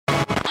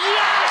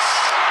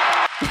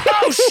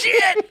Oh,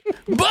 shit!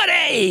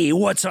 Buddy,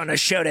 what's on the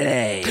show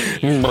today?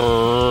 On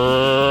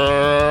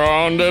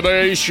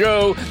today's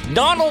show,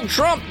 Donald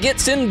Trump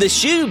gets in the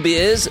shoe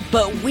biz,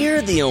 but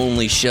we're the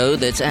only show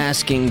that's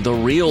asking the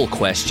real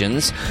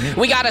questions.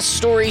 We got a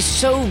story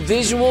so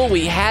visual,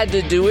 we had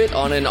to do it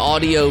on an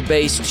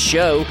audio-based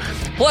show.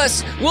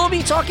 Plus, we'll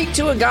be talking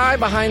to a guy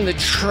behind the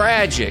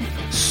tragic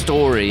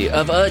story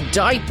of a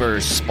diaper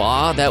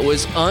spa that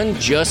was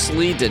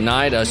unjustly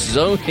denied a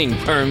zoning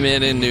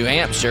permit in New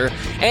Hampshire.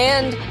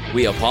 And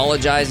we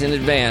apologize in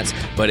advance,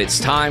 but it's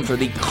time for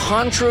the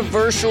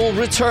controversial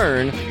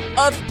return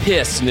of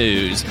Piss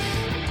News.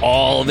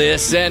 All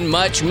this and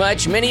much,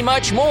 much, many,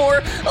 much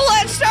more.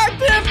 Let's start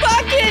the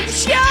fucking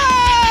show!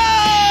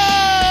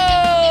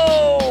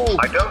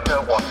 I don't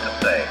know what to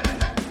say.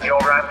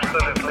 You're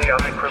absolutely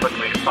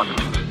unequivocally funny.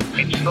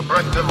 It's the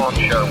Brett DeMont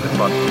Show with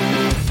Buddy.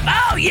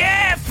 Oh,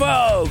 yeah,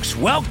 folks.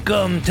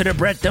 Welcome to the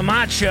Brett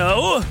DeMont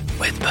Show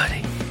with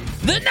Buddy.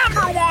 The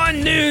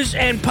 #1 news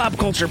and pop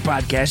culture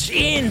podcast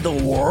in the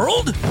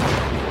world.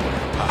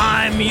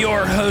 I'm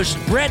your host,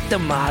 Brett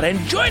DeMont, and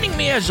joining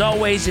me as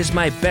always is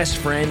my best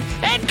friend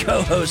and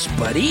co-host,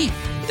 Buddy.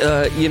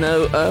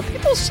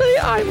 People say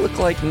I look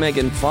like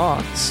Megan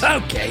Fox.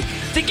 Okay,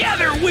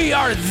 together we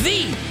are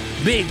the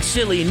Big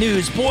Silly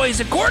News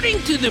Boys,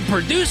 according to the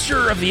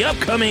producer of the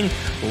upcoming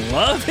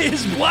Love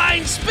is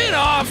Blind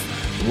spinoff,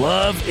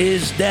 Love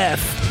is Deaf.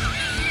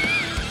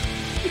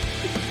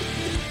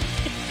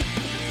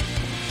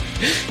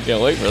 Can't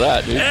wait for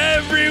that, dude.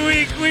 Every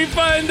week we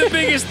find the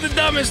biggest, the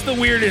dumbest, the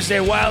weirdest,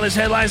 and wildest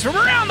headlines from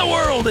around the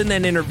world and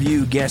then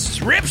interview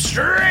guests ripped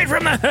straight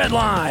from the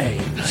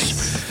headlines.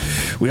 Nice.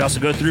 We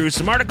also go through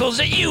some articles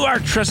that you, our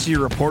trusty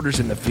reporters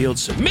in the field,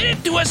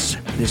 submitted to us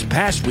this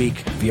past week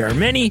via our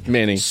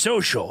many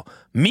social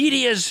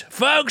medias,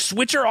 folks,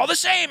 which are all the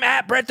same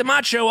at Brett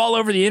DeMont Show all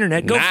over the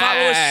internet. Go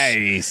follow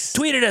us,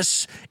 tweet at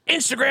us,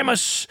 Instagram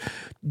us,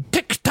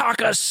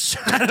 TikTok us.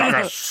 I don't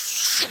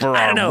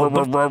know.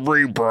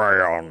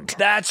 Rebrand.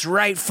 That's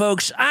right,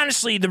 folks.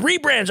 Honestly, the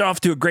rebrand's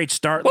off to a great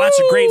start. Lots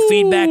of great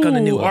feedback on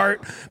the new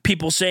art.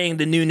 People saying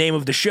the new name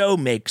of the show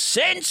makes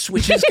sense,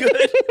 which is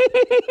good.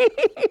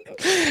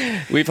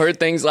 We've heard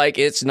things like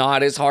it's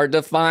not as hard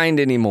to find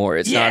anymore.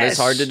 It's not as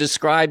hard to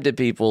describe to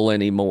people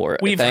anymore.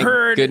 Thank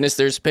goodness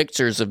there's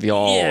pictures of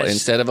y'all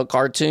instead of a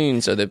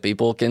cartoon so that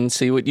people can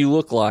see what you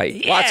look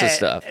like. Lots of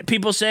stuff.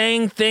 People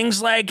saying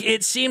things like,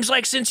 it seems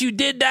like since you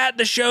did that,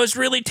 the show's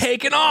really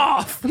taken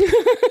off.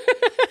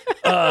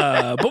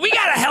 But we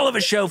got a hell of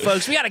a show,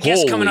 folks. We got a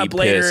guest coming up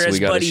later, as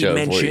Buddy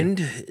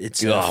mentioned. We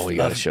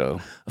got a show.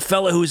 A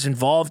fellow who's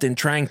involved in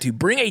trying to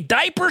bring a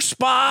diaper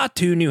spa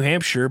to New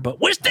Hampshire,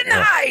 but was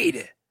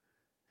denied.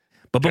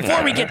 But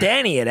before we get to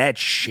any of that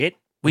shit,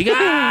 we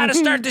got to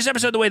start this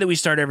episode the way that we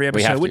start every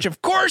episode, which,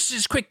 of course,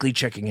 is quickly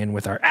checking in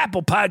with our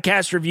Apple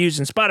Podcast reviews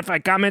and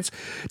Spotify comments.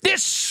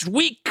 This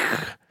week,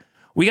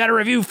 we got a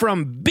review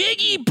from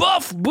Biggie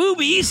Buff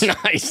Boobies.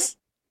 Nice.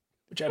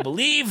 Which I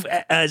believe,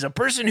 as a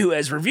person who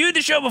has reviewed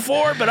the show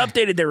before but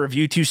updated their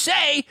review to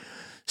say,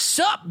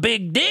 "Sup,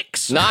 big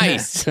dicks."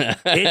 Nice.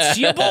 It's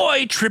your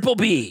boy, Triple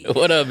B.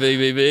 What up,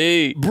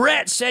 BBB?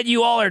 Brett said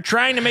you all are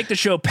trying to make the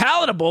show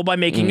palatable by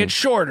making it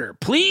shorter.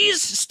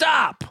 Please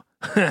stop.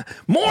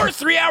 More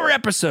 3-hour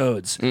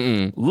episodes.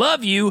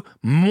 Love you,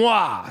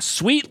 moi.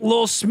 Sweet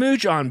little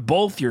smooch on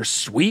both your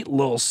sweet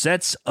little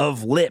sets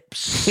of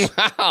lips.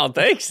 Wow,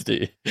 thanks,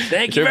 dude.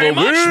 Thank you very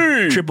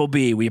much, Triple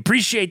B. We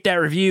appreciate that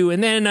review.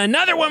 And then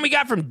another one we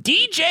got from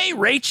DJ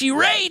Rachy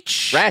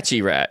Rach.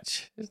 Ratchy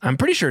Ratch. I'm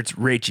pretty sure it's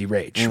Rachy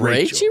Rach.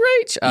 Rachy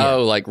Rach? Yeah.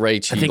 Oh, like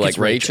Rachy, I think like it's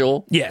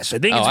Rachel? Yes, I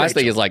think it's Rachel. Rachel. I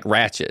think it's like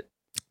Ratchet.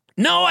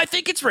 No, I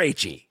think it's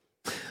Rachy.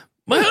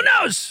 Well, who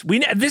knows?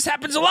 This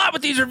happens a lot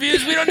with these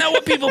reviews. We don't know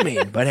what people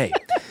mean. But hey,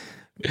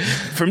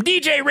 from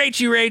DJ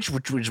Rachy Rach,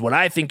 which is what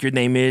I think your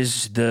name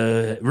is,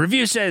 the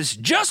review says,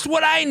 "Just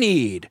what I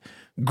need.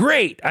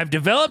 Great. I've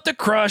developed a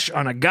crush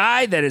on a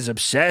guy that is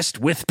obsessed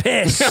with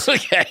piss."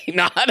 Okay,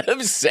 not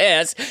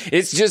obsessed.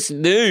 It's just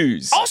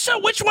news. Also,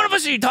 which one of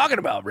us are you talking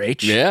about,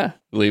 Rach? Yeah,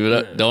 leave it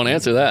up. Don't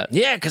answer that.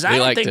 Yeah, because I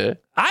don't think...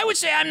 I would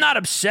say I'm not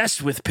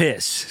obsessed with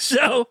piss.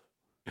 So...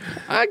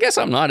 I guess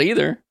I'm not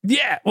either.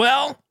 Yeah,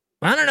 well...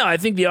 I don't know. I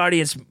think the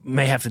audience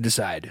may have to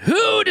decide.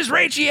 Who does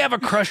Rachie have a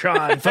crush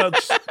on,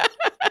 folks?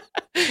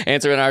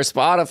 Answering our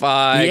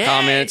Spotify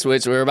comments,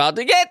 which we're about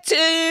to get to.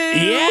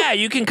 Yeah,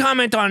 you can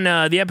comment on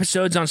the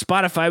episodes on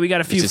Spotify. We got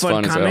a few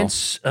fun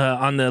comments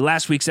on the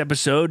last week's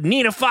episode.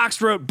 Nina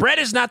Fox wrote, "Brett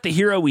is not the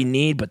hero we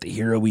need, but the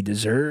hero we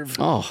deserve."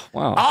 Oh,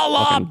 wow.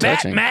 Allah,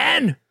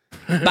 Batman.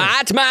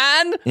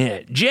 Batman.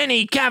 Yeah.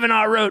 Jenny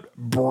Kavanaugh wrote,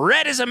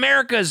 "Brett is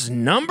America's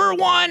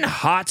 #1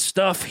 hot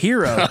stuff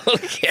hero."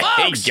 Okay,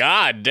 folks,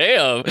 God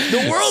damn.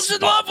 The world's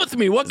in love with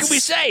me. What can we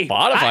say?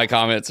 Spotify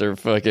comments are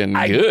fucking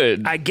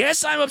good. I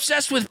guess I'm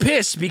obsessed with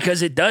piss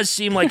because it does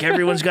seem like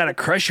everyone's got a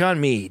crush on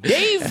me.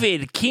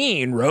 David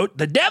Keene wrote,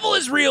 "The devil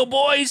is real,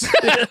 boys."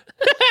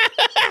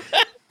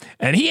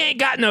 And he ain't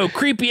got no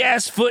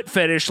creepy-ass foot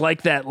fetish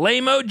like that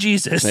lame-o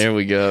Jesus. There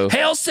we go.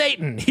 Hail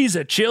Satan. He's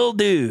a chill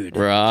dude.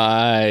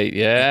 Right,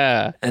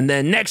 yeah. And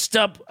then next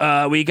up,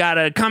 we got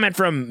a comment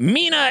from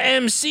Mina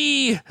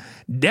MC.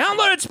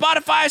 Downloaded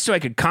Spotify so I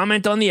could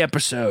comment on the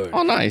episode.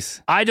 Oh,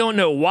 nice. I don't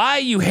know why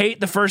you hate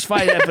the first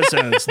 5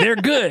 episodes. They're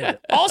good.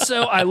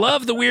 Also, I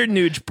love the weird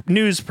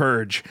news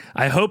purge.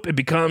 I hope it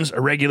becomes a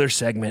regular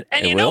segment.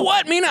 And you know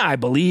what, Mina? I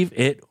believe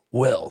it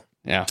will.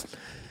 Yeah.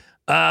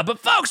 But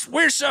folks,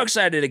 we're so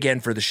excited again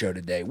for the show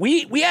today.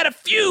 We had a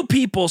few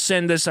people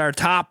send us our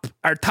top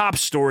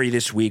story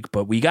this week,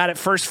 but we got it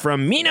first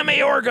from Mina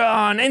Mayorga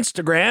on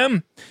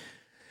Instagram.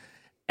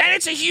 And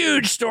it's a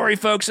huge story,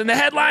 folks, and the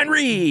headline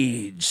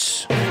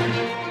reads,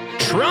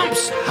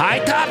 Trump's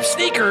high-top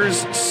sneakers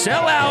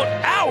sell out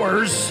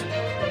hours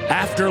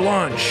after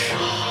launch.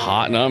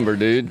 Hot number,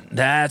 dude.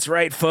 That's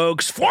right,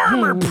 folks.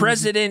 Former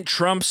President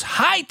Trump's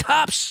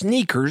high-top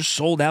sneakers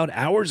sold out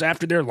hours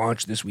after their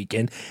launch this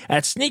weekend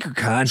at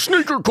SneakerCon.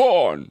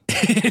 SneakerCon!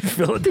 In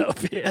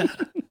Philadelphia.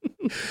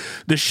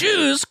 The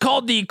shoes,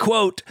 called the,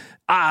 quote,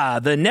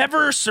 the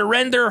Never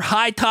Surrender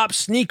high-top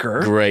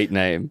sneaker. Great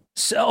name.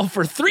 Sell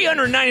for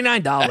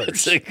 $399.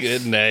 That's a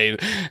good name.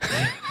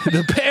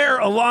 The pair,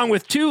 along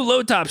with 2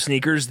 low-top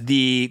sneakers,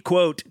 the,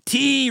 quote,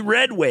 T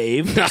Red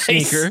Wave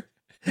sneaker,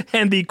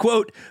 and the,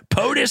 quote,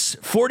 POTUS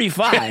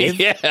 45.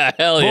 Yeah,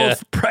 hell yeah.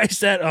 Both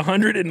priced at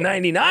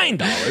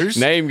 $199.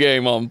 Name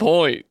game on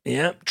point.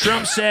 Yep.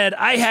 Trump said,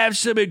 I have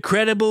some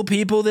incredible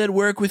people that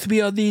work with me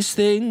on these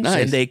things,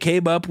 nice. and they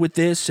came up with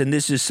this, and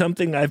this is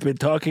something I've been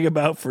talking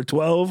about for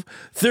 12,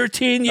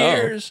 13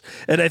 years,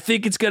 and I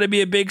think it's going to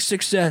be a big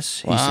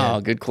success, he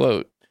said. Good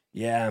quote.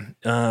 Yeah,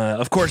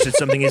 of course it's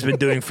something he's been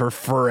doing for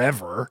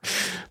forever.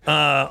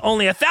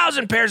 Only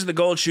 1,000 pairs of the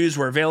gold shoes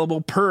were available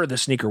per the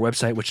sneaker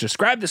website, which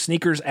described the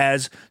sneakers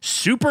as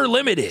super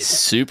limited.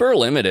 Super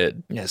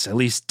limited. Yes, at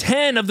least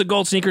 10 of the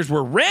gold sneakers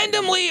were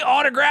randomly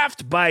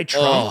autographed by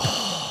Trump.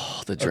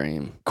 Oh, the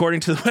dream. According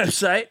to the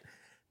website,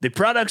 the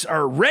products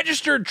are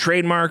registered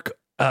trademark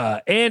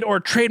and or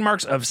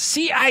trademarks of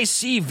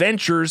CIC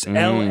Ventures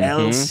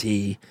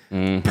LLC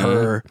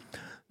per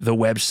the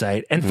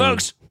website. And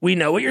folks, we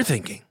know what you're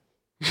thinking.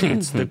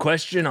 It's the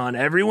question on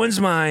everyone's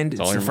mind.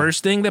 It's the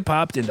first thing that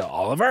popped into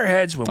all of our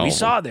heads when we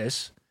saw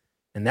this.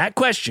 And that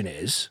question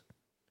is,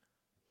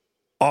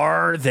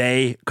 are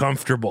they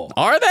comfortable?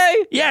 Are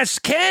they? Yes.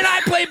 Can I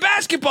play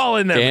basketball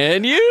in them?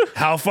 Can you?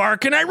 How far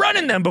can I run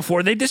in them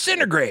before they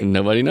disintegrate?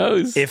 Nobody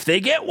knows. If they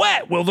get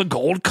wet, will the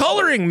gold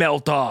coloring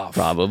melt off?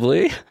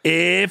 Probably.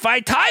 If I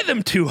tie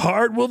them too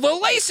hard, will the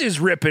laces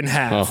rip in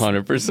half?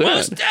 100%.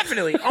 Most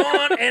definitely.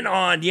 On and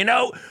on. You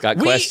know, got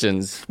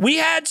questions. We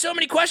had so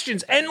many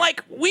questions, and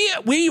like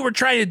we were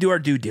trying to do our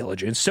due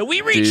diligence, so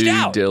we reached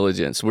out. Due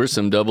diligence. We're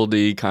some double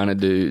D kind of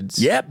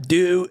dudes. Yep,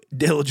 due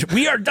diligence.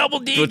 We are double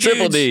D dudes.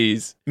 Triple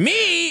D's.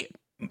 Me,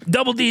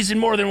 double D's in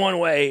more than one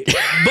way.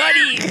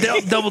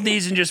 Buddy, double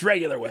D's in just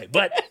regular way.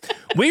 But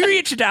we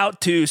reached out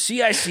to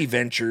CIC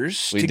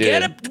Ventures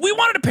we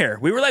wanted a pair.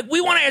 We were like,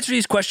 we want to answer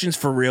these questions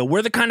for real.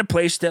 We're the kind of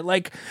place that,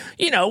 like,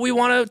 you know, we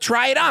want to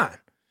try it on.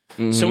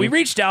 Mm-hmm. So we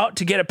reached out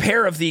to get a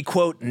pair of the,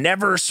 quote,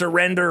 Never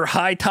Surrender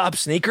high top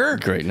sneaker.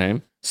 Great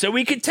name. So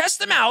we could test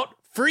them out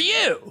for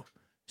you.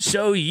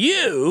 So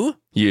you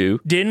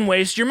didn't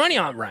waste your money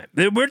on Ryan.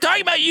 We're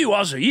talking about you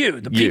also.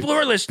 The people who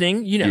are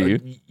listening, you know,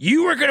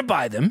 you were going to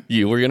buy them.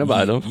 You were going to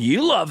buy them.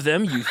 You love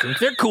them. You think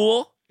they're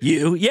cool.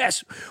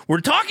 Yes. We're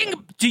talking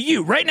to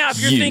you right now.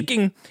 If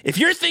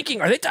you're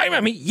thinking, are they talking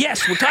about me?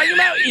 Yes, we're talking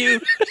about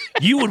you.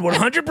 You would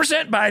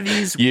 100% buy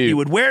these. You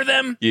would wear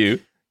them.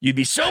 You'd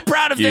be so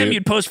proud of them.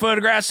 You'd post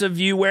photographs of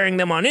you wearing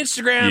them on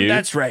Instagram.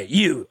 That's right.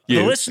 The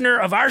listener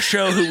of our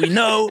show who we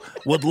know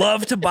would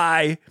love to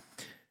buy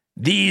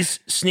these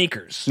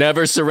sneakers.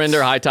 Never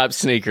Surrender high top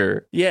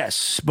sneaker.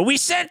 Yes. But we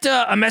sent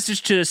a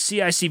message to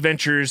CIC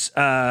Ventures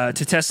to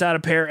test out a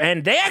pair,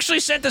 and they actually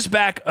sent us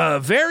back a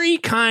very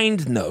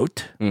kind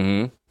note,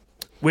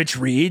 which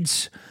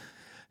reads,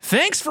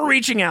 thanks for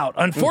reaching out.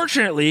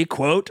 Unfortunately,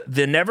 quote,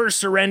 the Never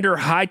Surrender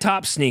high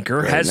top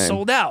sneaker has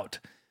sold out.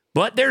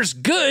 But there's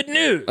good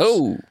news.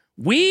 Oh.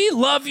 We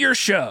love your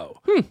show.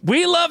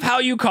 We love how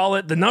you call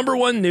it the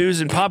 #1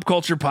 news and pop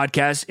culture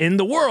podcast in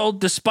the world,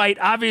 despite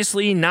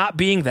obviously not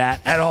being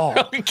that at all.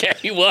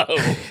 Okay, whoa.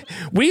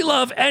 We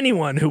love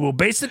anyone who will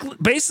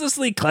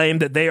baselessly claim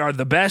that they are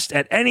the best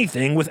at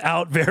anything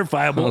without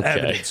verifiable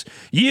evidence.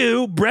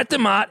 You, Brett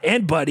DeMott,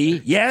 and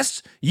Buddy,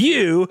 yes,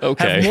 you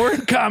have more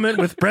in common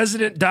with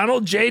President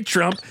Donald J.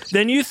 Trump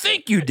than you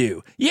think you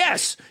do.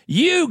 Yes,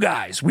 you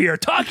guys. We are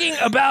talking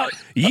about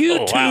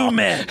you two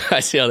men. I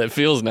see how that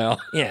feels now.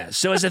 Yeah.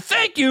 So as a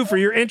thank you for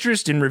your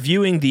interest in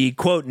reviewing the,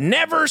 quote,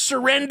 Never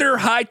Surrender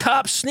high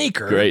top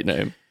sneaker. Great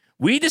name.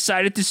 We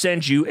decided to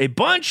send you a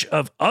bunch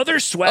of other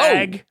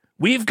swag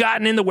we've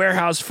gotten in the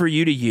warehouse for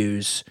you to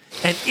use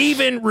and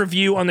even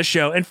review on the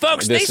show. And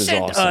folks, they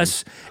sent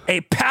us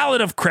a pallet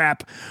of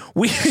crap.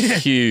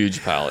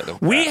 Huge pallet of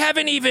crap. We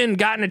haven't even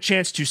gotten a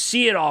chance to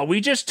see it all.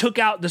 We just took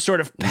out the sort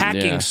of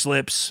packing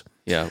slips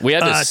Yeah, we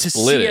had to split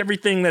see it.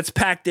 everything that's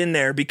packed in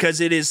there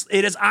because it is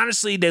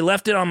honestly, they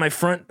left it on my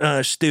front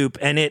stoop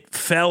and it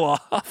fell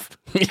off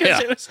because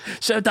it was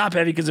so top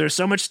heavy because there was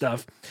so much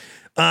stuff.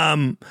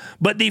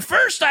 But the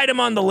first item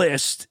on the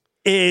list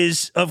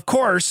is, of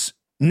course,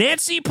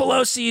 Nancy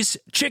Pelosi's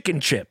chicken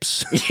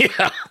chips.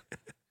 Yeah.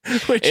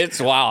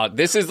 It's wild.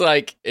 This is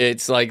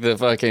it's like the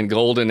fucking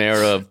golden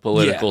era of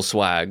political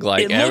swag.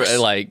 Like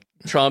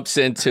Trump's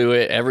into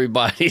it.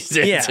 Everybody's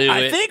into it.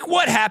 I think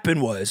what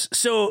happened was,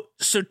 so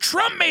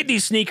Trump made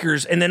these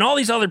sneakers, and then all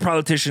these other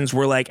politicians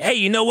were like, hey,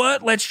 you know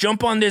what? Let's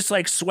jump on this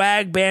like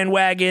swag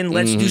bandwagon.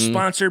 Let's do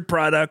sponsored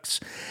products.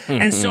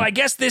 And so I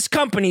guess this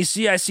company,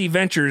 CIC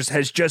Ventures,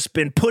 has just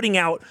been putting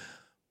out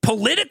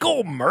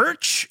political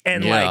merch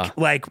and like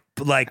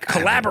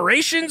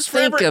collaborations for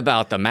Think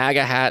about the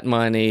MAGA hat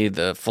money,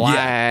 the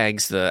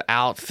flags, the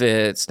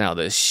outfits, now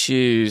the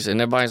shoes, and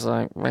everybody's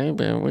like,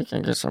 maybe we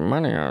can get some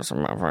money out of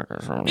some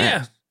motherfuckers from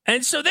this.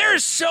 And so there are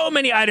so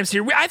many items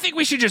here. I think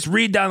we should just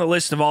read down the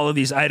list of all of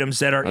these items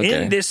that are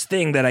in this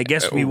thing that I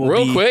guess we will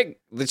Real quick,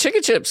 the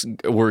chicken chips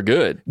were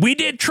good. We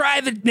did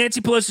try the Nancy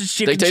Pelosi's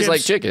chicken chips. They taste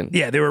like chicken.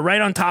 Yeah, they were right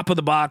on top of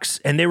the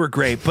box, and they were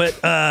great. But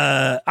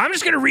I'm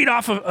just going to read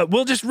off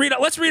let's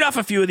read off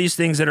a few of these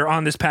things that are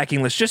on this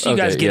packing list, just so you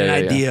guys get an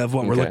idea of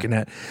what we're looking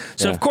at.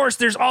 So, of course,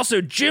 there's also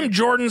Jim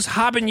Jordan's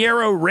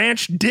habanero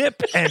ranch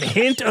dip and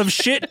hint of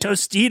shit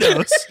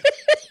Tostitos.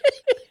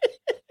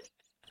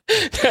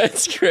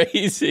 That's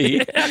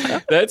crazy.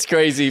 That's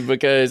crazy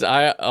because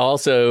I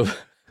also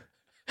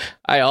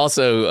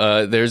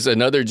there's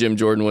another Jim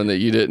Jordan one that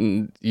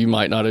you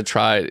might not have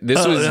tried.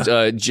 This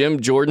was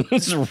Jim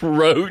Jordan's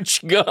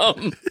roach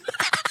gum.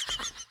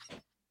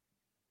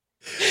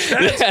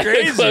 That's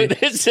crazy.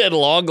 It said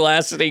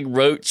long-lasting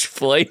roach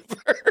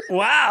flavor.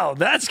 Wow,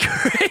 that's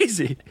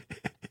crazy.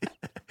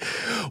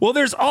 Well,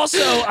 there's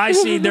also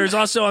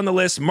on the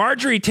list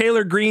Marjorie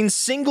Taylor Greene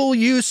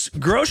single-use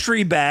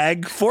grocery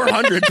bag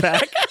 400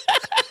 pack.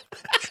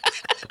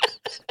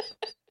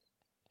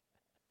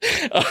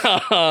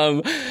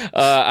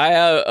 I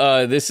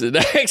have this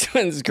next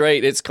one's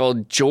great. It's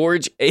called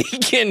George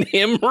Aiken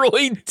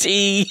Hemorrhoid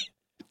Tea.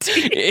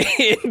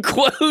 In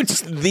quotes,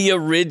 the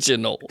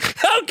original.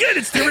 Oh, good,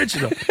 it's the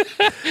original.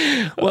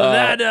 Well,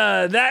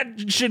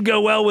 that should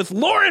go well with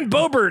Lauren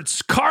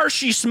Boebert's car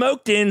she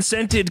smoked in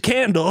scented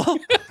candle.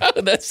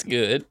 That's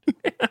good.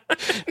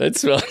 That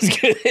smells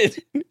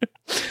good.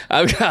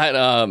 I've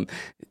got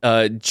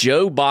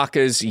Joe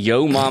Baca's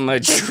Yo Mama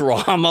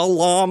Trauma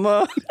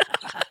Llama.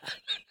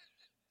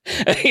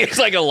 It's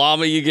like a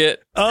llama you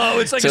get. Oh,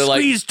 it's like a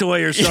squeeze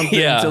toy or something.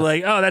 Yeah.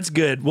 That's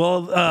good.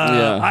 Well,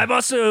 I've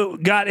also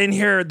got in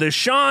here the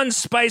Sean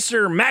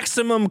Spicer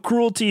Maximum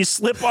Cruelty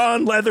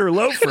slip-on leather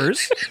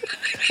loafers.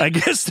 I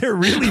guess they're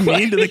really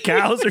mean to the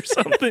cows or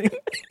something.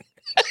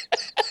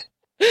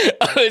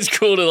 It's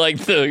cool to like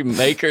the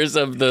makers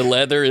of the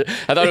leather.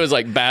 I thought it was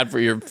like bad for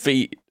your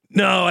feet.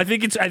 No, I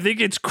think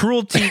it's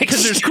cruelty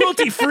because there's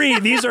cruelty free.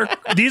 These are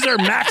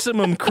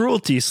maximum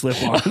cruelty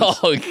slip-ons.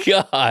 Oh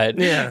God!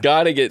 Yeah,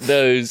 gotta get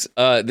those.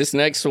 This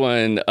next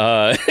one,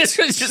 this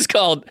one's just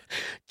called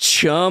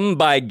Chum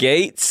by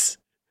Gates.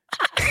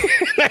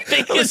 I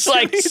think it's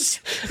like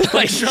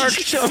Shark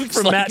Chum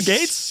from Matt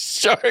Gates.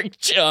 Shark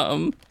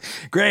Chum.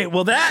 Great.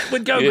 Well, that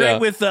would go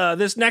great with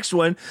this next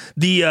one,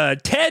 the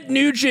Ted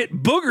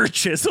Nugent Booger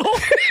Chisel.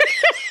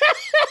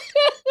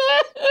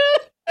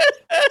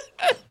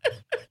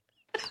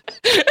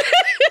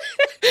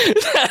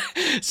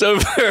 So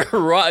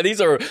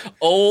these are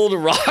old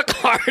rock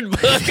hard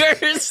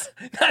boogers.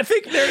 I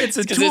think it's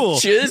a tool.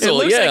 It's chisel,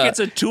 it looks like it's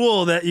a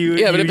tool that you.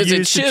 Yeah, but you if it's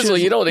a chisel,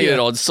 you don't need it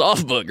on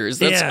soft boogers.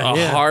 That's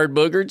a hard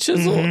booger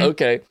chisel. Mm-hmm.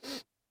 Okay.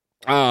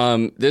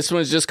 This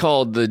one's just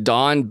called the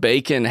Don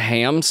Bacon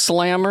Ham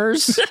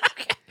Slammers.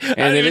 And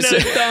I don't even know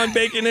who Don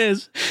Bacon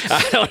is.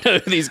 I don't know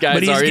who these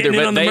guys are either,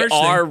 but they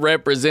are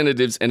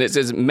representatives, and it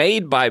says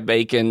made by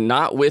bacon,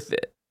 not with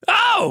it.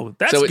 Oh,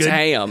 that's so good. It's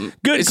ham.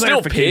 Good it's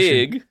still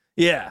pig.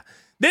 Yeah.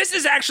 This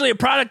is actually a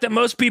product that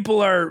most people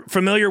are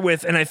familiar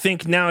with, and I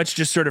think now it's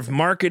just sort of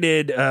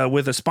marketed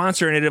with a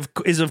sponsor, and it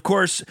is, of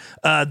course,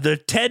 the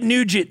Ted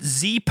Nugent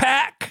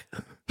Z-Pack.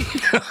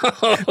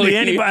 The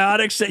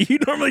antibiotics that you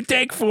normally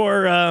take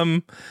for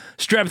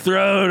strep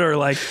throat or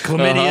like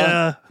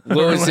chlamydia.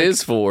 What was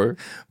his for?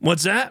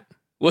 What's that?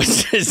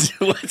 What's his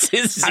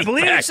I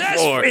believe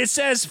it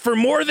says for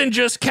more than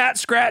just cat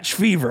scratch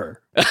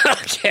fever.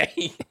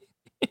 Okay.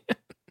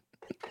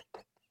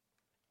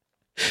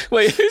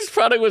 Wait, whose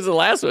product was the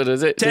last one?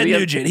 Is it Ted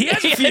Nugent? He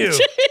has a few.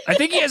 I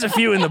think he has a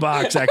few in the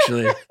box,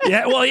 actually.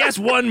 Yeah, well, he has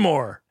one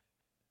more.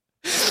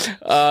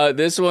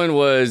 This one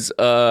was,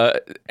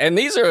 and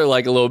these are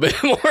like a little bit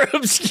more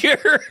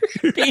obscure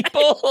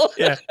people.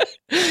 Yeah.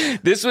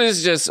 This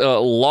was just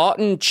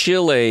Lawton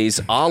Chile's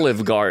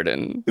Olive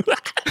Garden,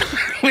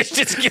 which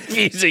is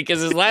confusing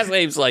because his last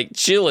name's like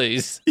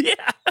Chiles. Yeah.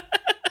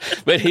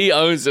 But he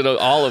owns an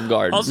Olive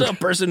Garden. Also a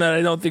person that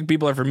I don't think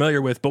people are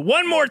familiar with. But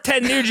one more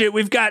Ted Nugent.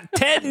 We've got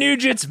Ted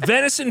Nugent's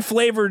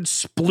venison-flavored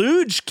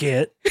splooge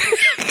kit.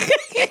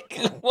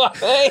 What?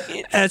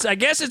 I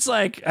guess it's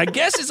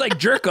like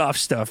jerk off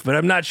stuff, but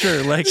I'm not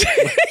sure. Like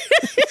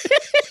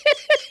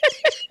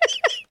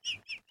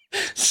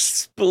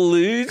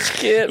Splooge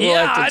kit. We'll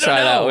have to I try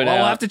don't that know. one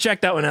I'll out. have to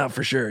check that one out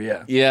for sure.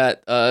 Yeah. Yeah,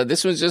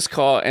 this one's just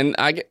called, and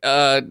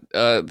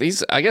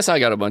these. I guess I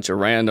got a bunch of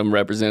random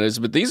representatives,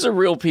 but these are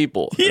real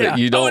people that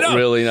you don't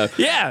really know.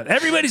 Yeah,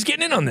 everybody's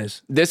getting in on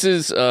this. This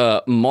is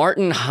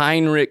Martin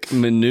Heinrich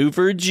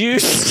Maneuver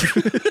Juice.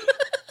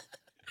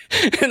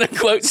 And the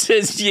quote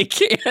says, "You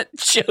can't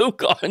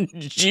choke on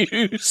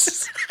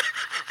juice."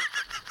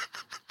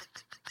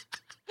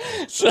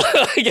 So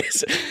I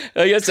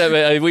guess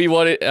we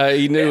wanted.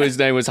 He knew his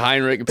name was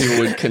Heinrich. People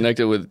would connect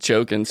it with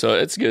choking, so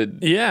it's good.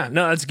 Yeah,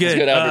 no, that's good. It's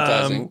good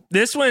advertising.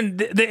 This one,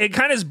 it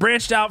kind of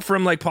branched out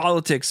from like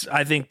politics.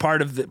 I think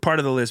part of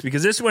the list,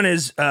 because this one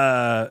is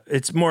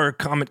it's more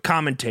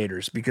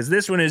commentators, because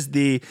this one is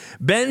the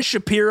Ben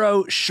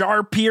Shapiro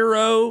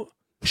Sharpiro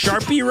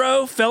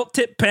felt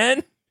tip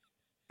pen.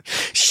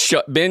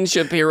 Ben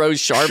Shapiro's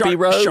Sharpie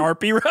Row?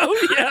 Sharpie Row,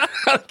 yeah.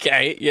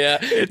 Okay, yeah.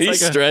 He's like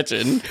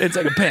stretching. It's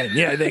like a pen.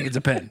 Yeah, I think it's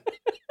a pen.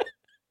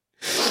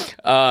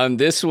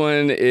 This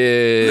one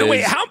is... No,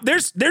 wait,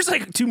 there's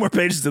like 2 more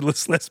pages to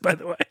this list, by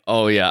the way.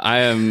 Oh, yeah. I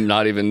am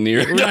not even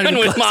near done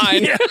with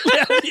mine. Yeah.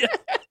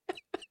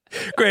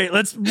 Great.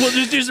 We'll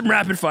just do some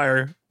rapid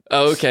fire.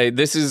 Okay,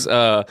 this is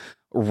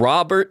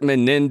Robert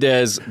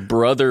Menendez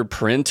Brother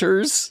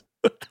Printers.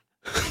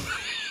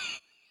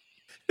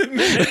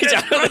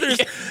 Menendez brothers.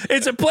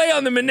 It's a play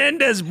on the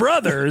Menendez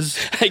brothers.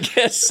 I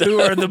guess so,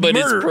 who are the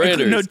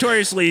printers.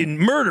 Notoriously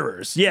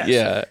murderers. Yes.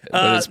 Yeah,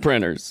 but it's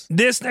printers.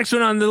 This next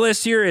one on the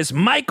list here is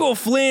Michael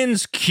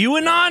Flynn's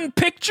QAnon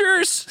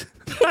pictures.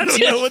 I don't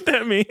know what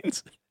that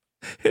means.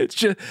 I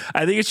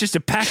think it's just a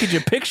package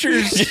of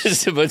pictures.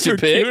 Just a bunch of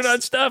pics.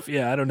 QAnon stuff.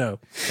 Yeah, I don't know.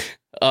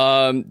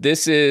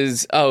 This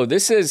is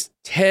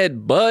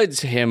Ted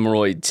Budd's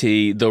hemorrhoid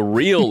tea, the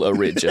real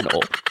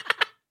original.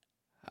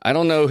 I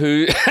don't know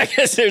who. I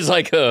guess there's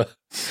like a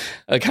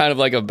kind of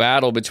like a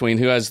battle between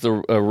who has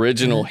the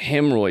original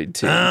hemorrhoid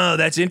tea. Oh,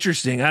 that's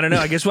interesting. I don't know.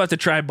 I guess we'll have to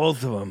try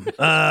both of them.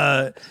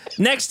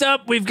 Next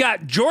up, we've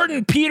got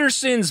Jordan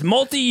Peterson's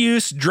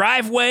multi-use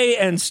driveway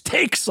and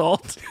steak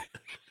salt.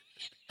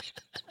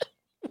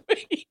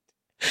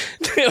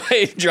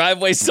 Wait,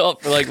 driveway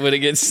salt for like when it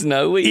gets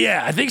snowy?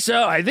 Yeah, I think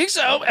so.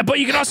 But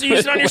you can also use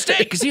it on your steak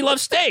because he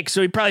loves steak.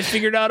 So he probably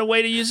figured out a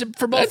way to use it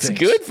for both That's things.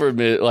 good for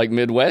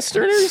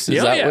Midwesterners.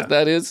 Is that what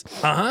that is?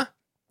 Uh-huh.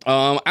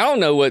 I don't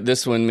know what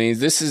this one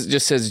means. This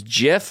just says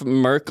Jeff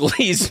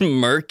Merkley's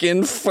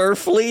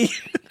Merkenfurfly.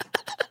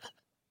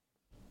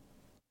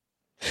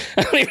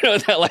 I don't even know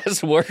what that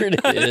last word is.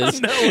 I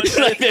don't know It's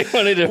like they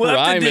wanted to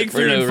rhyme it for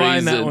no reason.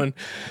 Find that one.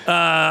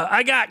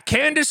 I got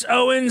Candace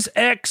Owens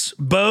X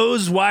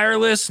Bose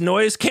wireless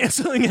noise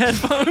canceling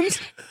headphones.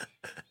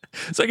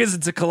 So I guess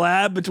it's a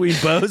collab between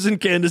Bose and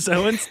Candace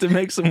Owens to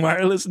make some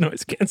wireless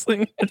noise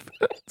canceling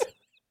headphones.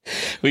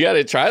 We got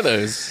to try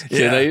those.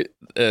 Yeah.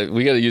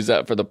 We got to use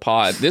that for the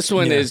pod. This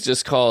one is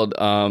just called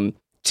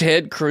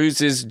Ted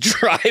Cruz's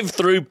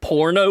drive-through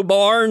porno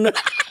barn.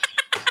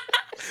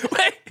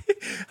 Wait.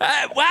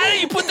 Why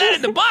did you put that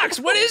in the box?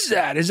 What is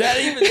that? Is that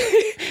even...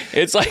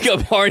 It's like a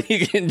barn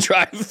you can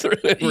drive through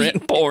and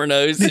rent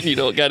pornos, and you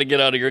don't got to get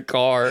out of your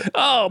car.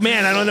 Oh,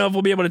 man, I don't know if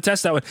we'll be able to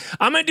test that one.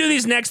 I'm going to do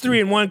these next 3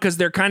 in 1 because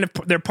they're part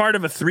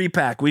of a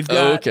 3-pack. We've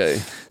got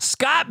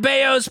Scott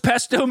Baio's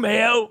pesto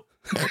mayo,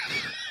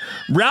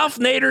 Ralph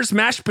Nader's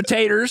mashed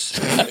potatoes,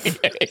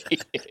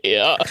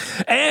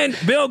 and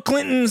Bill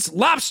Clinton's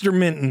lobster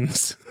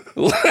mittens.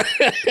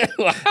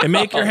 And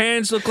make your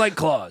hands look like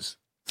claws.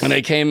 And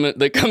they come in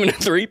a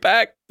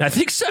 3-pack? I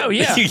think so,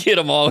 yeah. You get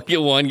them all,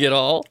 get one, get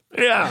all.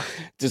 Yeah.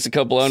 Just a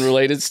couple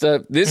unrelated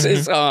stuff. This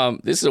is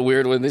a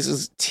weird one. This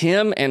is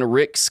Tim and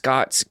Rick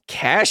Scott's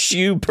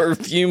cashew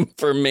perfume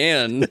for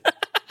men.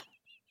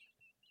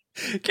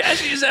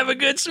 Cashews have a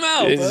good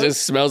smell. It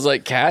just smells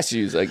like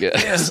cashews, I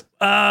guess.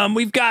 Yeah.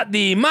 We've got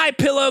the My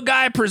Pillow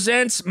guy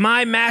presents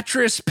My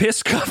Mattress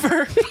piss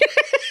cover.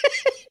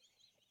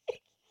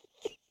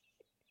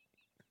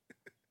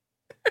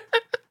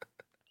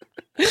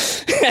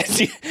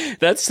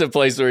 That's the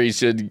place where you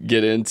should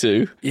get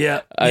into.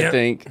 Yeah. I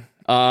think.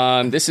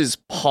 This is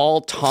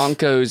Paul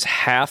Tonko's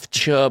half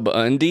chub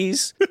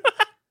undies.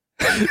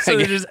 So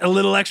there's just a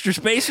little extra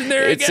space in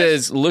there. It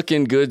says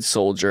 "looking good,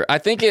 soldier." I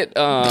think it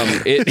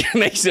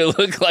makes it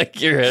look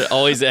like you're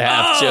always a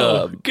half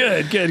chub.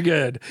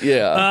 Good.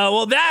 Yeah.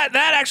 Well, that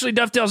actually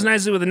dovetails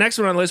nicely with the next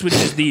one on the list, which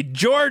is the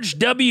George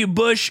W.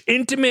 Bush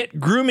Intimate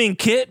Grooming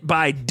Kit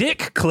by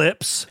Dick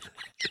Clips.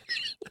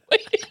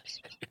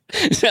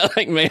 Is that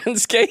like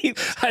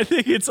Manscaped? I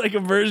think it's like a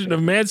version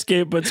of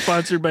Manscaped, but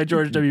sponsored by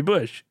George W.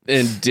 Bush.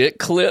 And Dick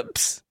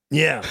Clips?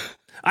 Yeah.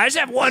 I just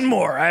have one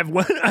more. I have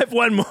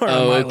one more.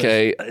 Oh,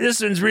 okay.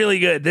 This one's really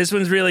good.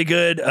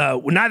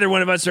 Neither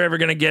one of us are ever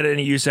going to get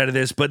any use out of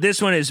this, but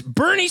this one is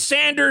Bernie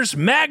Sanders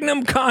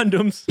Magnum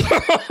condoms.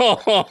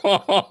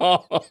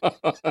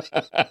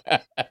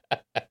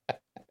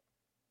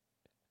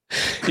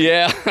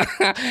 Yeah,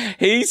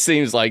 he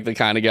seems like the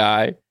kind of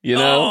guy, you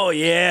know. Oh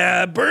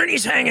yeah,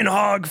 Bernie's hanging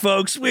hog,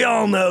 folks. We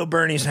all know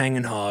Bernie's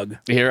hanging hog.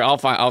 Here, I'll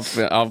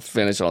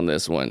finish on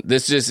this one.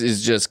 This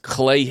is just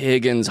Clay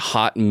Higgins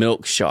hot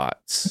milk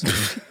shots.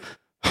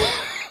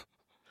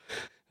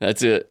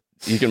 That's it.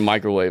 You can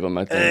microwave them,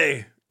 I think.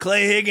 Hey,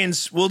 Clay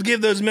Higgins, we'll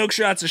give those milk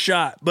shots a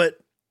shot, but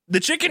the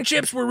chicken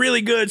chips were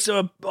really good,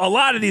 so a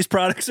lot of these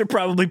products are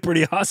probably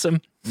pretty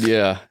awesome.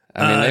 Yeah,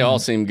 I mean, they all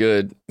seem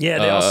good. Yeah,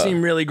 they all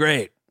seem really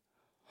great.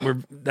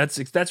 That's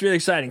really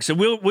exciting. So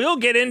we'll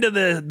get into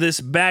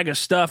this bag of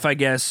stuff, I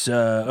guess,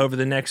 over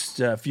the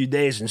next few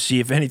days and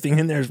see if anything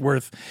in there is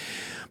worth.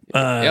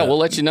 We'll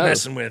let you know.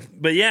 Messing with,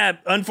 but yeah,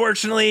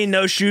 unfortunately,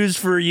 no shoes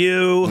for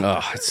you.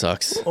 Oh, it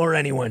sucks. Or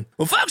anyone.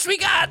 Well, folks, we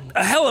got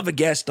a hell of a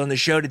guest on the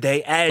show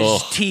today,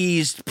 as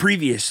teased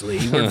previously.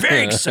 We're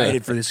very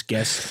excited for this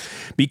guest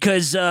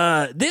because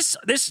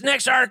this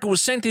next article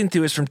was sent in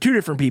to us from two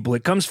different people.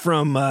 It comes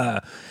from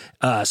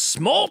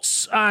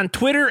Smoltz on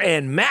Twitter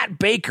and Matt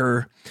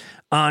Baker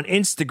on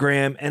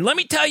Instagram. And let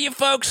me tell you,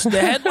 folks, the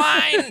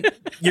headline,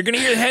 you're going to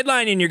hear the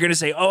headline and you're going to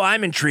say, oh,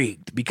 I'm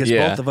intrigued, because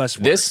both of us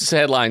were. This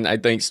headline, I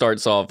think,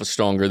 starts off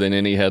stronger than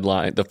any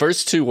headline. The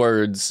first two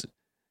words,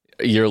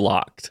 you're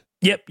locked.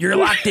 Yep, you're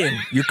locked in.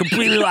 You're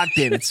completely locked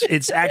in.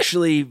 It's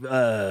actually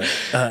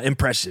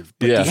impressive.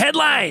 But the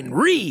headline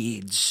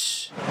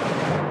reads,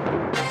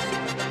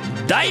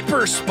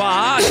 Diaper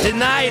Spa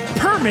denied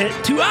permit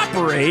to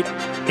operate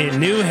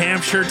in New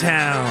Hampshire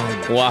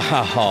town.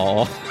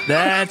 Wow.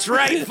 That's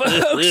right,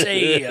 folks.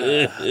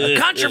 A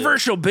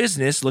controversial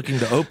business looking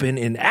to open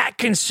in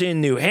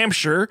Atkinson, New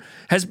Hampshire,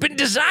 has been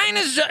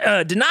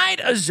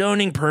denied a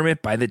zoning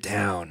permit by the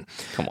town.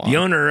 Come on. The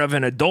owner of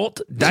an adult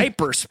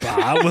diaper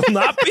spa will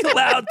not be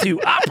allowed to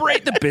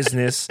operate the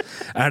business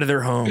out of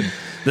their home.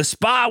 The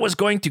spa was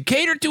going to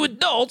cater to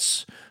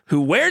adults who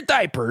wear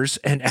diapers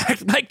and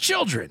act like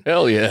children.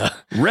 Hell yeah.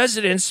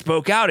 Residents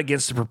spoke out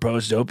against the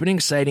proposed opening,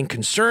 citing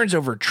concerns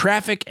over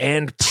traffic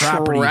and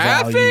property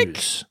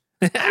values.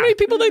 How many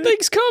people they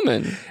think's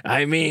coming?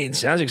 I mean,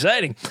 sounds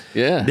exciting.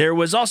 Yeah. There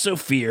was also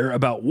fear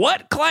about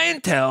what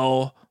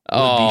clientele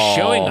would be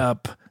showing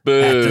up at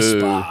the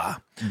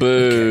spa.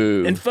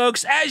 Boo. Okay. And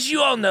folks, as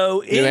you all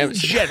know, in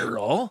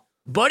general,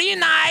 Buddy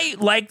and I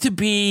like to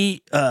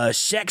be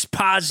sex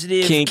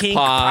positive, kink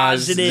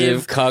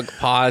positive, cuck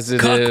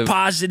positive. Cuck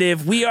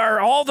positive. We are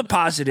all the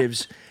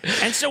positives.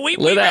 And so we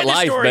live that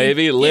life,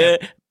 baby. Live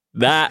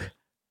that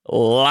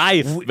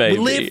life,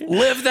 baby.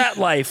 Live that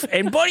life.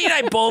 And Buddy and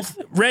I both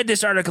read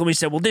this article and we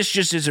said, well, this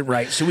just isn't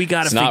right. So we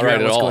got to figure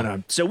out what's going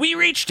on. So we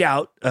reached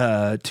out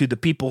to the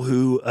people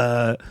who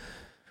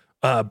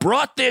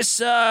brought this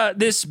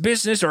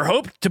business, or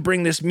hoped to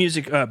bring this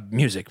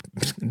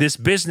this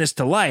business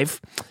to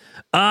life.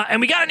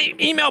 And we got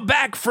an email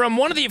back from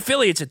one of the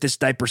affiliates at this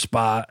diaper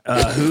spa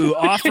who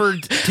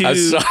offered to... I'm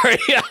sorry,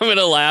 I'm going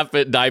to laugh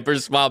at diaper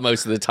spa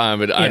most of the time,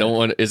 but I don't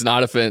want... It's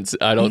not offense.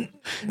 I don't...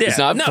 it's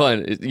not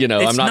fun. You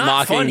know, I'm not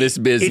mocking funny. this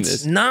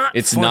business.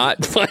 It's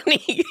not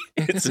funny.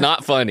 It's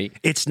not funny.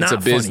 It's not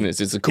It's a business.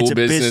 Funny. It's a cool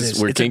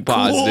business. We're kink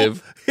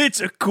positive.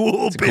 It's a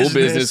cool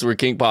business. We're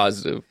kink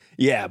positive.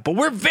 Yeah, but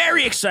we're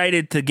very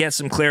excited to get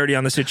some clarity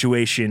on the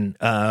situation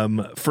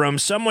from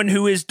someone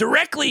who is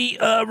directly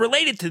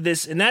related to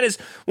this, and that is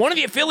one of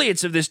the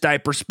affiliates of this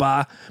diaper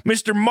spa,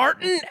 Mr.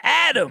 Martin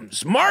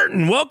Adams.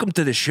 Martin, welcome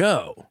to the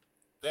show.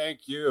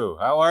 Thank you.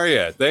 How are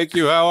you? Thank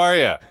you. How are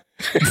you?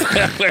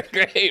 We're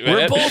great, man.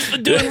 We're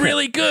both doing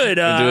really good.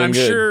 I'm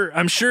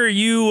sure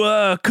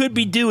you could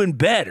be doing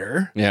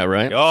better. Yeah,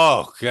 right.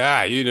 Oh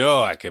God, you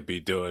know I could be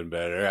doing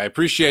better. I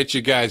appreciate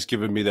you guys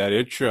giving me that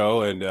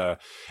intro and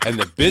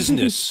the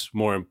business,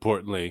 more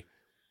importantly,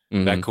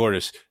 that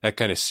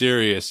kind of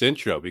serious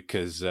intro,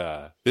 because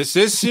this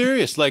is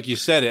serious, like you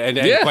said, and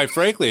quite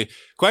frankly,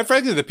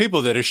 the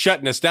people that are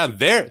shutting us down,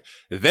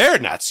 they're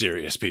not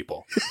serious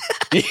people.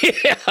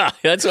 Yeah,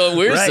 that's what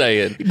we're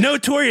saying.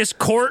 Notorious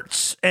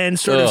courts and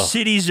sort of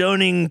city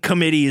zoning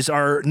committees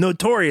are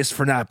notorious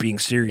for not being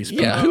serious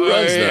people. Yeah, who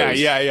runs those?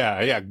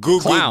 Yeah.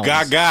 Google, Clowns.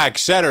 Gaga,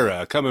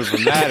 etc. Coming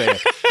from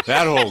that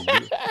whole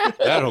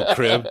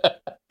crib.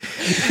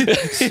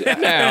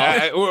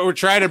 We're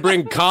trying to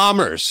bring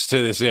commerce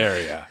to this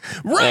area,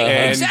 right?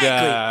 And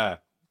exactly.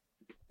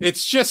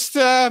 It's just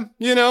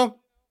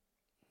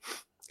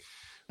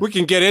we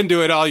can get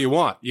into it all you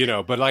want,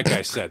 but like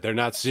I said, they're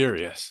not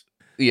serious.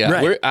 Yeah,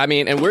 right.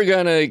 we're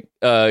gonna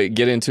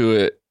get into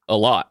it a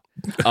lot.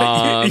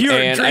 You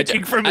were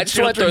drinking from a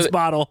children's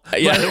bottle, by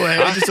the way.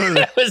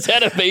 Was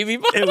that a baby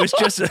bottle? It was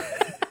just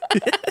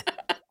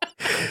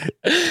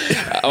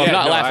I'm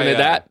not laughing at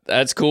that.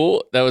 That's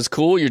cool. That was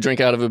cool. You drink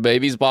out of a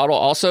baby's bottle.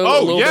 Also,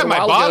 my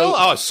bottle.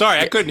 Oh, sorry,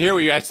 I couldn't hear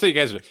what you. I think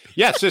you guys.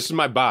 Yes, this is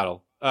my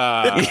bottle.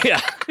 Yeah,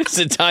 it's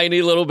a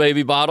tiny little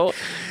baby bottle.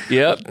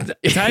 Yep,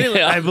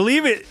 tiny. I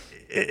believe it.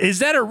 Is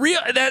that a real?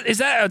 Is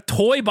that a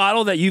toy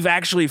bottle that you've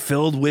actually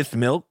filled with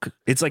milk?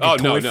 It's like a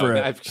toy for.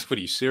 What are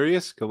you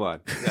serious? Come on.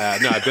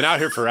 No, I've been out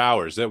here for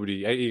hours. That would be.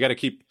 You got to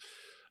keep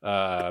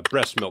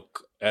breast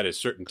milk at a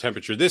certain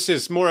temperature. This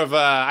is more of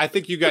a. I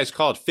think you guys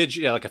call it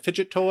fidget, like a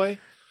fidget toy.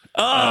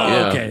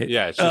 Okay.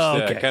 Yeah, it's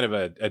just kind of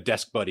a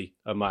desk buddy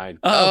of mine.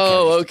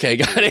 Okay,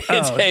 got it.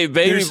 It's a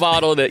baby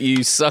bottle that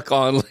you suck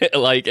on,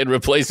 like, and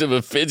replace it with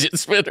a fidget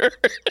spinner.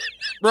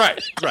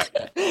 Right.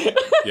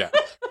 Yeah.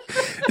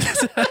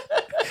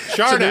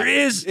 Sharna, So there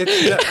is.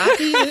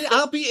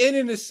 I'll be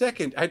in a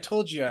second. I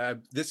told you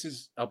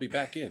I'll be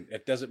back in.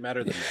 It doesn't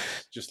matter the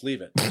mess. Just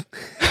leave it.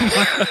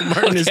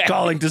 Martin is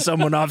calling to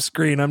someone off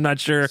screen. I'm not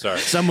sure. Sorry.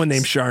 Someone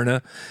named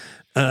Sharna.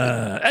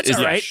 That's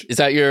all right. Is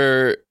that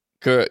your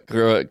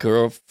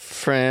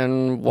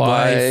girlfriend,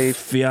 wife,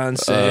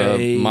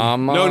 fiance,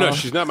 mama? No,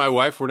 she's not my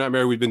wife. We're not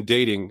married. We've been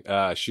dating.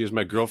 She is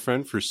my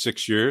girlfriend for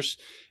 6 years,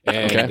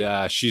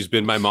 and she's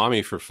been my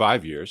mommy for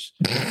 5 years.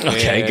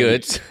 Okay,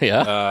 good.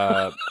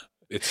 Yeah.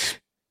 It's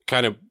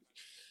kind of,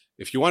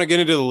 if you want to get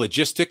into the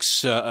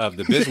logistics of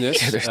the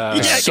business,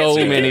 there's so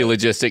many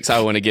logistics I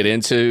want to get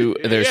into.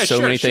 There's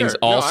many things.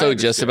 Also,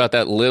 just about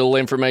that little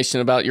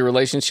information about your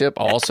relationship.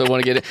 I also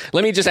want to get it.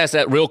 Let me just ask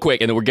that real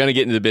quick, and then we're going to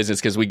get into the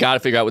business because we got to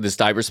figure out what this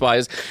diaper spy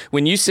is.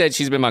 When you said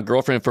she's been my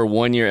girlfriend for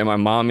 1 year and my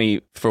mommy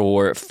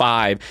for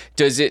 5,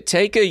 does it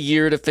take a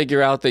year to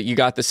figure out that you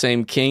got the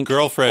same kink?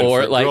 Girlfriend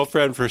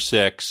for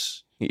 6.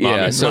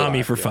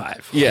 Mommy for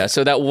 5. Yeah,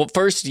 so that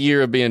first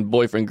year of being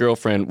boyfriend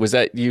girlfriend, was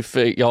that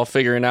y'all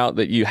figuring out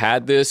that you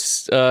had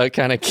this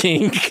kind of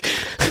kink?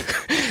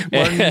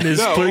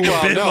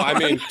 I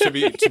mean,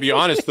 to be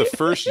honest, the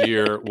first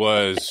year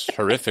was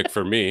horrific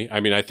for me. I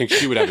mean, I think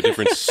she would have a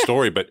different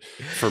story, but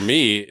for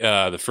me,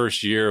 the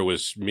first year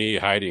was me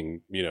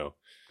hiding,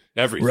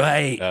 everything.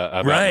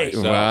 Right.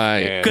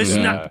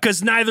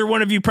 Because neither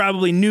one of you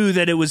probably knew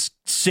that it was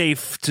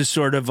safe to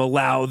sort of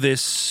allow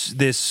this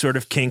sort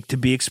of kink to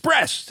be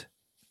expressed.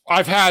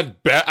 I've had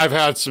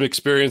some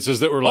experiences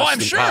that were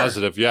less than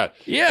positive. Yeah.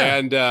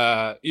 And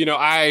I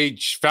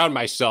found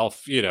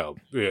myself,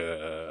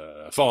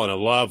 falling in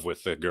love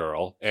with the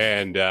girl,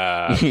 and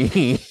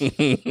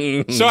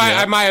so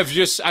I might have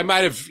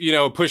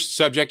pushed the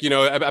subject.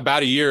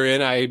 About a year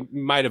in, I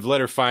might have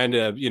let her find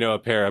a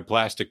pair of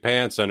plastic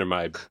pants under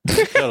my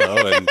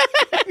pillow, and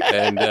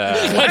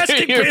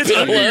plastic pants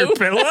under your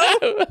pillow.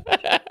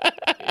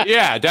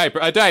 Yeah, a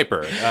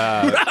diaper.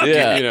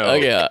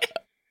 Okay.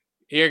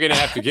 You're going to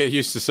have to get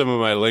used to some of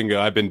my lingo.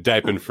 I've been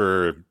diping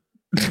for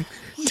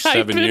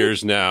 7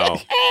 years now.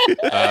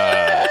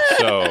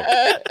 So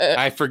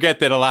I forget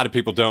that a lot of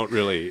people don't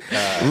really.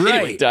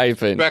 Anyway,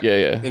 diping.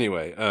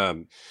 Anyway,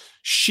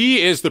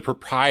 she is the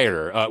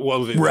proprietor.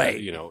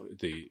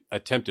 The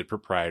attempted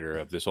proprietor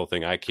of this whole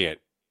thing. I can't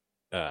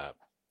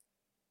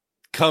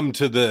come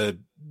to the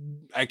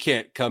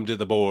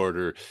board,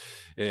 or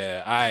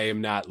I'm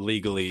not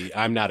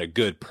a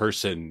good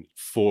person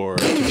to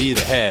be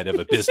the head of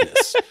a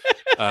business.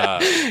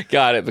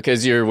 Got it,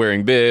 because you're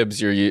wearing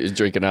bibs, you're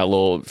drinking out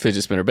little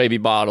fidget spinner baby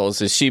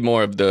bottles. Is she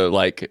more of the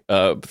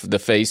the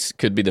face,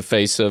 could be the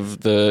face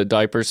of the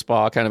diaper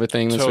spa kind of a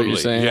thing? That's totally. What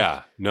you're saying?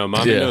 Yeah. No,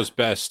 Mommy knows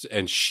best,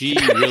 and she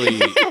really.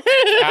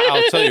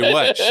 I'll tell you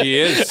what, she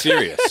is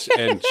serious,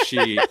 and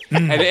she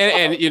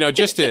and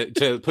just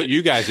to put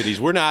you guys at ease,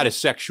 we're not a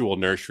sexual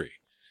nursery.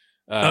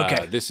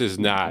 Okay. This is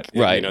not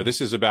right.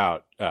 This is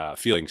about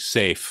feeling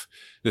safe.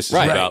 This is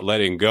about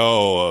letting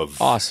go of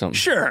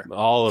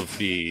all of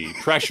the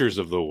pressures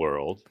of the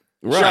world.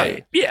 Right.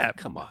 Sure. Yeah.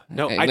 Come on.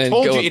 No, I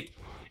told you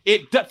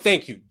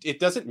thank you. It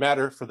doesn't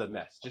matter for the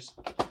mess. Just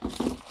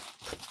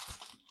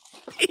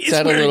is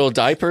that a little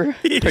diaper?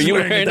 Are you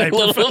wearing a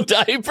little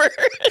diaper?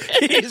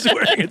 He's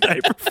wearing a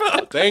diaper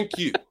phone. Thank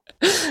you.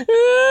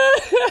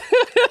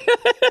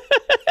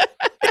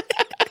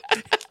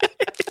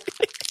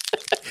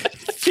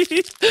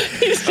 He's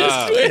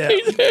just wearing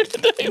a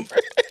diaper.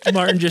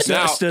 Martin just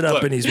stood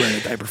up and he's wearing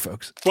a diaper,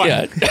 folks. What?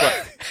 Yeah.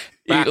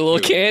 You get a little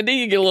candy?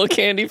 You get a little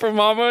candy from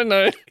Mama?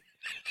 No.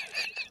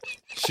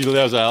 She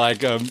knows I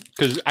like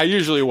because I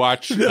usually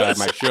watch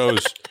my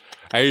shows.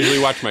 I usually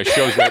watch my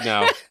shows right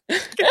now.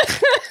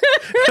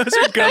 Those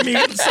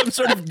are some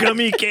sort of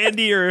gummy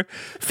candy or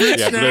fruit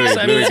snacks.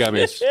 Bluey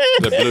gummies.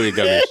 The Bluey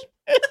gummies.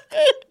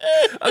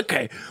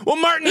 Okay. Well,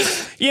 Martin,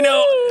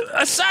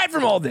 aside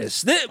from all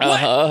this, we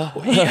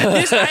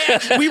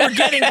were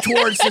getting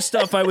towards the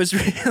stuff I was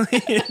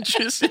really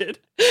interested.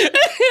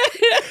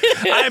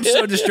 I am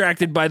so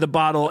distracted by the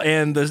bottle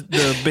and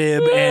the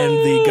bib and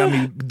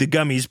the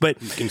gummies,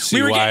 but you can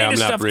see why I'm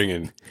not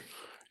bringing.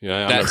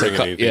 Yeah, I'm not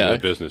bringing anything to the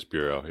business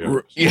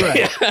bureau. Yeah.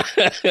 Right.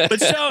 But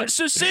so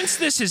since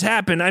this has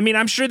happened, I mean,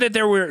 I'm sure that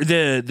there were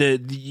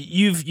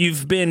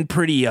you've been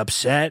pretty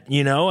upset.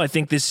 I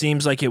think this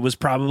seems like it was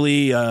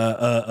probably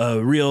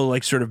a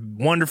real sort of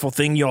wonderful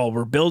thing y'all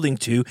were building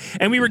to,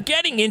 and we were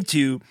getting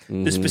into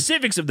the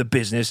specifics of the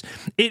business.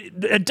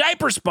 A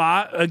diaper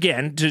spa,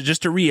 again,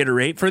 just to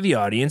reiterate for the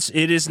audience,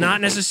 it is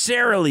not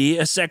necessarily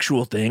a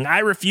sexual thing. I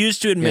refuse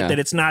to admit that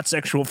it's not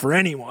sexual for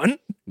anyone.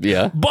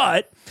 Yeah,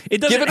 but it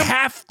doesn't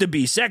have to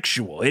be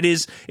sexual.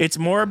 It's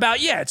more about,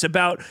 it's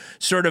about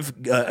sort of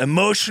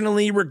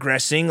emotionally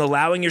regressing,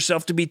 allowing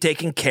yourself to be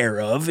taken care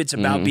of. It's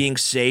about being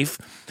safe,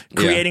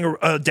 creating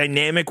a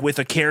dynamic with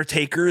a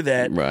caretaker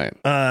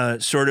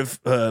that sort of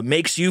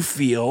makes you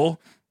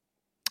feel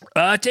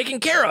taken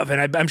care of.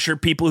 And I'm sure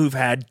people who've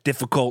had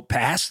difficult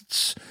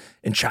pasts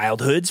and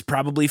childhoods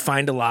probably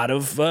find a lot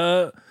of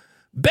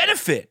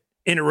benefit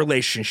in a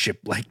relationship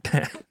like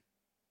that.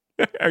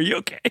 Are you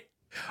okay?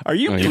 Are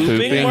you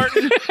pooping,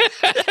 Martin?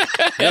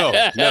 No.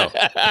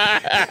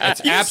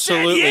 That's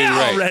absolutely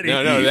right. Already.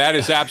 No, that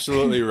is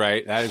absolutely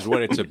right. That is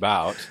what it's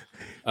about.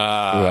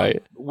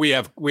 Right. We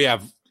have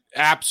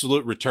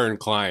absolute return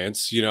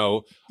clients. You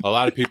know, a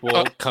lot of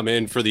people come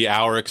in for the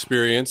hour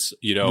experience.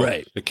 You know,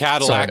 Right. The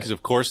Cadillac is,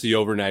 of course, the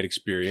overnight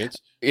experience.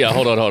 Yeah,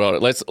 hold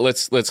on.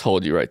 Let's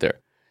hold you right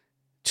there.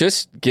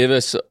 Just give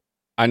us.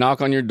 I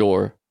knock on your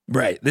door.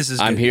 Right. This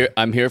is. I'm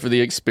here for the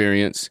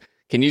experience.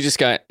 Can you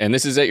just and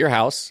this is at your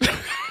house.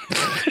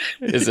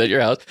 Is at your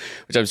house,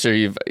 which I'm sure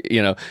you've,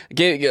 I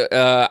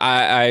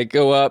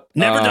go up.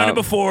 Never done it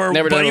before.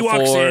 Never done it before.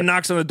 Walks in,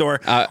 knocks on the door.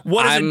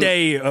 What does a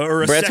day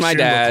or a Brett's session my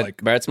dad. look like?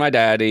 Brett's my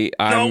daddy.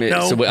 I'm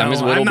his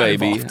little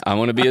baby. I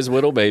want to be his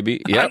little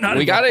baby. Yeah,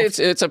 we got it.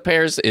 It's a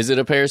pairs. Is it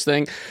a pairs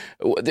thing?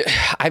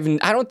 I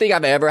don't think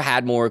I've ever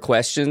had more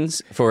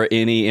questions for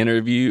any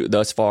interview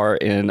thus far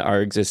in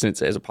our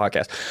existence as a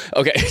podcast.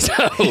 Okay, so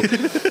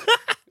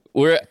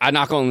I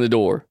knock on the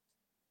door.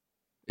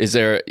 Is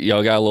there,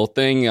 y'all got a little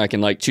thing? I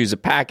can choose a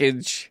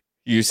package.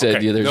 You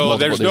said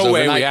there's no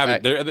way we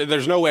haven't.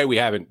 There's no way we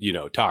haven't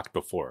talked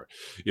before.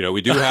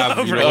 We do have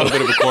a little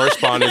bit of a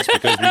correspondence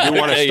because we do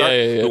want to start.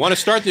 We want to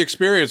start the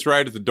experience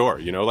right at the door.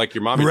 Like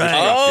your mommy. Right.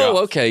 Oh,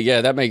 okay,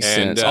 yeah, that makes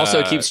sense. Also,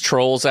 it keeps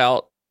trolls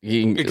out.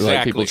 You can,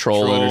 exactly. People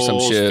trolling or some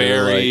shit.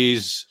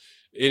 Fairies.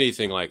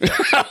 Anything like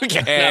that.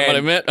 Okay, not what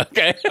I meant.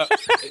 Okay.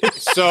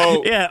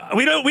 So yeah,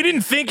 we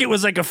didn't think it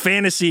was like a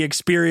fantasy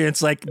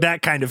experience, like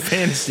that kind of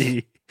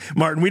fantasy.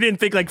 Martin, we didn't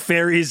think like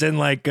fairies and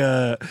well,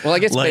 I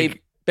guess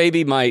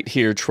baby might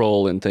hear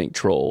troll and think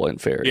troll and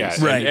fairies. Yeah,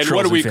 right. And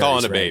what are we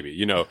calling a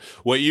baby?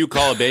 What you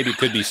call a baby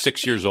could be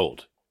 6 years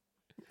old.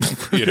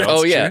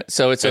 Oh yeah,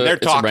 so it's they're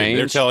talking. Range.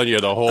 They're telling you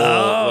the whole,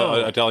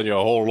 telling you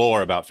a whole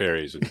lore about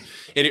fairies.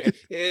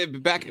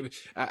 And back.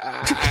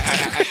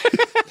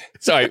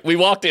 Sorry, we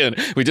walked in.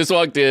 We just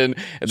walked in.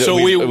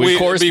 So we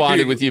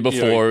corresponded with you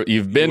before.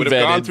 You've been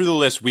vetted. Gone through the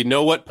list. We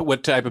know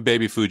what type of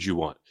baby food you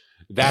want.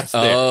 That's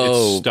there.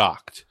 It's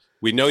stocked.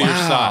 We know your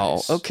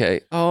size.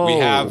 Okay.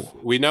 Oh.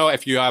 We know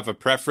if you have a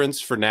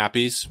preference for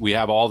nappies. We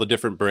have all the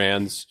different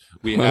brands.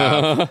 We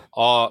have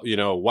all,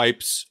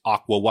 wipes,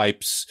 Aqua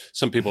wipes.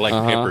 Some people like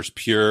Pampers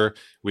Pure.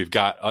 We've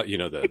got,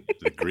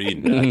 the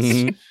green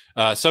nuts.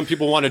 Some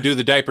people want to do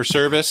the diaper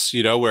service,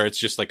 where it's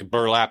just like a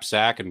burlap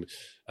sack. And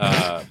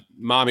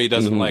mommy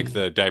doesn't like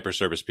the diaper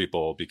service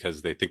people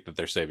because they think that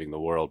they're saving the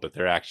world, but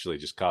they're actually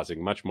just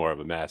causing much more of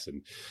a mess.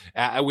 And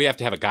we have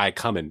to have a guy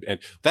come in. And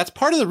that's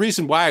part of the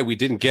reason why we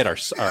didn't get our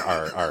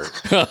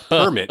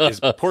permit is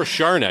poor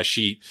Sharna.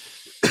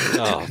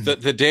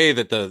 The day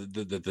that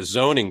the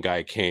zoning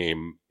guy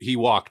came, he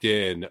walked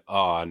in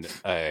on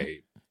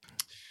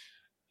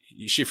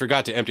she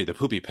forgot to empty the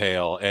poopy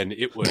pail, and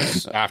it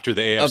was after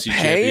the AFC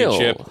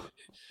championship.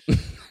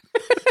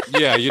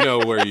 Yeah,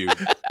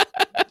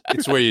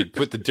 it's where you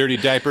put the dirty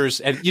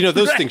diapers and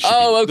those things.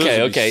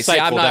 Okay. See,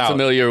 I'm not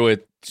familiar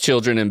with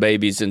children and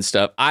babies and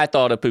stuff. I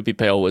thought a poopy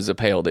pail was a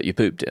pail that you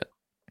pooped in.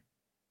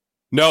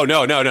 No.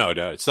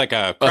 It's like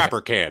a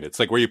crapper can. It's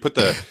like where you put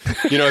the,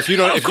 if you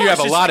have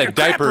a lot of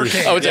diapers.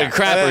 Oh, it's a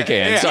crapper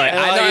can. Sorry,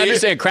 I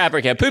understand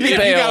crapper can. Poopy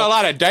pail. You got a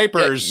lot of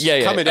diapers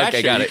coming at you.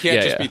 You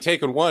can't just be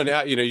taking one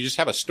out. You just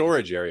have a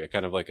storage area,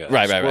 kind of like a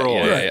squirrel.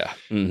 Yeah.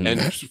 Mm-hmm.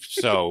 And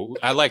so,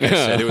 like I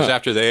said, it was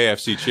after the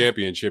AFC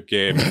championship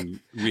game, and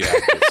we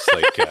had this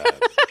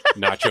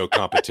nacho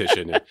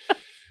competition,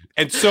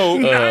 and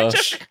so.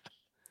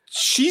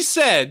 She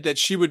said that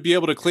she would be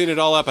able to clean it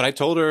all up, and I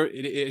told her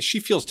she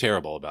feels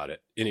terrible about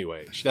it.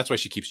 Anyway, that's why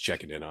she keeps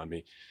checking in on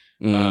me.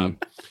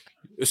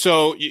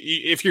 So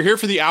if you're here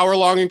for the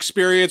hour-long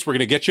experience, we're going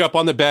to get you up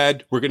on the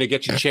bed. We're going to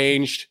get you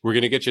changed. We're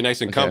going to get you nice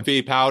and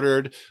comfy,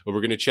 powdered. We're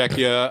going to check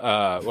you.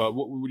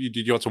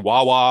 Did you want some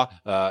Wawa?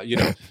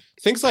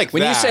 Things like that.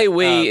 When you say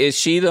we, is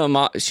she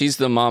she's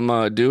the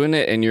mama doing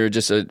it, and you're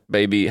just a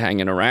baby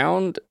hanging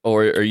around,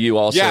 or are you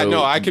also? Yeah,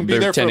 no, I can be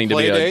there for a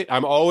play date.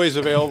 I'm always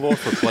available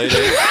for play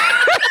dates.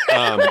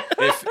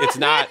 If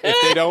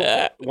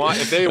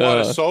they want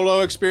a solo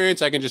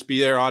experience, I can just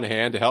be there on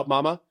hand to help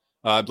mama.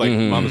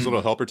 Mama's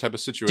little helper type of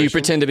situation. Do you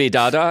pretend to be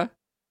Dada?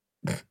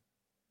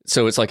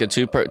 So it's like a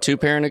two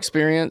parent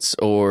experience,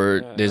 or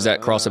does that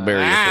cross a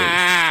barrier for you?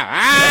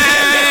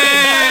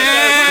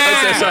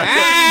 Sorry.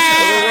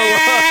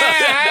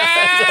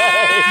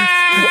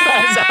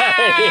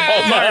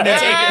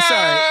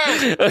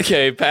 Sorry.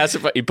 Okay,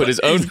 pacifier. He put his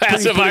own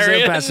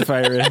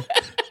pacifier in.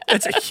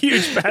 That's a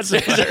huge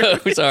pacifier.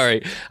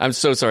 Sorry. I'm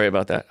so sorry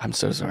about that. I'm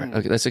so sorry.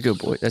 Okay, that's a good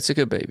boy. That's a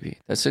good baby.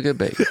 That's a good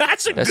baby.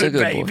 That's a good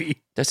baby.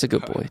 Boy. That's a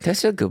good boy.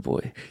 That's a good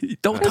boy.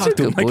 Don't talk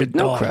to him like a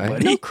dog,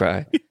 buddy. No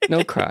cry.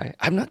 No cry.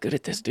 I'm not good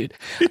at this, dude.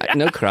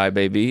 No cry,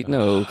 baby.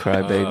 No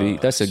cry, baby.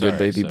 That's a good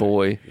baby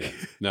boy. Yeah.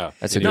 No,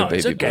 that's a good baby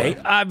it's okay.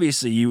 boy.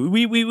 Obviously,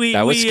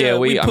 that was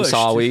scary. I'm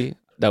sorry.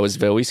 That was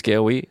very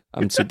scary.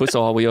 I'm super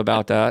sorry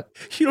about that.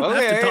 You don't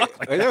have to talk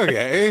like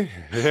that.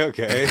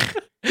 Okay.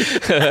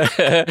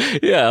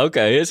 Yeah,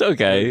 okay, it's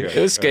okay. It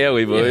was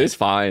scary, but it's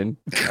fine.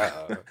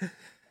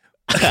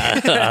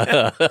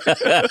 But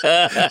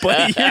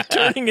you're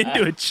turning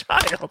into a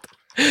child.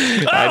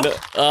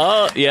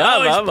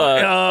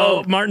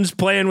 Martin's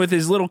playing with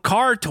his little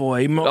car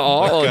toy.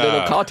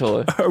 Little car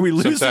toy. Are we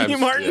losing you,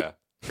 Martin? Yeah.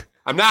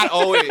 I'm not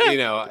always,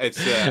 it's,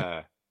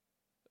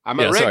 I'm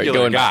a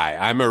regular guy.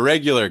 I'm a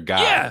regular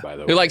guy, by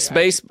the way. Who likes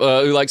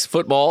who likes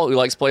football, who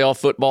likes playoff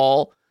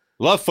football.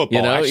 Love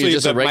football. Actually, you're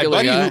just a regular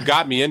my buddy guy. who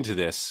got me into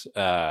this,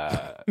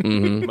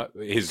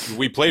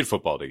 we played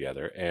football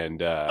together,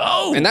 and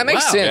and that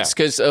makes sense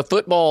because a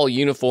football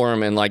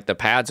uniform and like the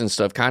pads and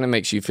stuff kind of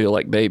makes you feel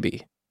like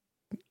baby.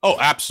 Oh,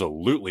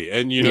 absolutely.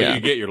 And, you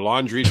get your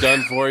laundry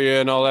done for you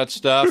and all that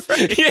stuff.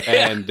 Right.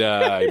 Yeah. And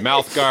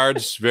mouth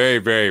guards, very,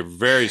 very,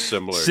 very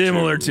similar.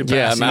 Similar to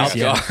mouth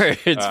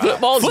guards.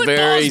 Football's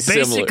very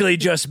similar. Basically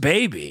just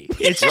baby.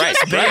 It's right.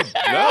 baby.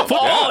 No,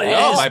 football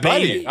is my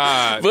baby.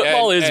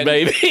 Football is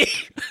baby.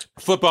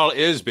 Football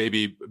is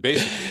baby,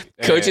 basically.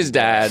 Coach's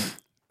dad.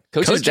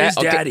 Coach's dad.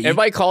 Daddy. Okay.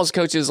 Everybody calls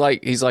coaches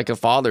like he's like a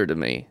father to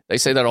me. They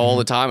say that all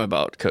the time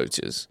about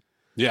coaches.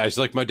 Yeah, he's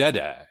like my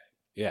dad.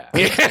 Yeah.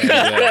 And,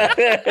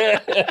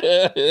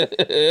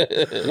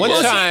 one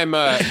time,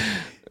 I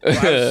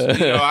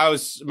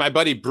was my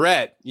buddy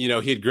Brett. He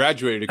had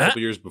graduated a couple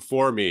years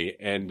before me,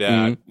 and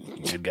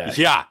good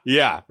guy.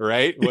 Yeah,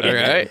 right.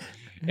 Right.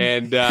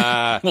 And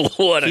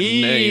what a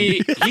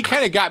name! He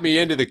kind of got me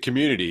into the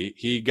community.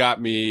 He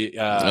got me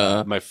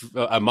a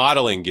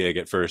modeling gig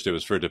at first. It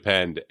was for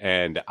Depend,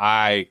 and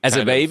I as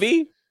a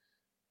baby.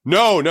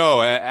 No,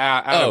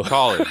 out of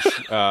college.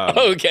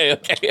 Okay.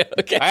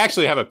 I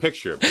actually have a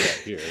picture of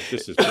Brett here.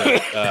 This is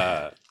Brett.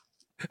 Wow.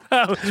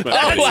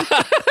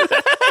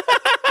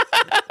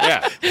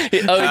 Yeah. He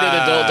did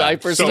adult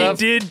diaper stuff.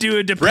 He did do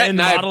a Depend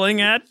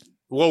modeling ad?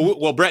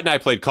 Well, Brett and I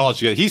played college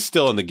together. He's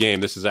still in the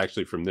game. This is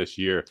actually from this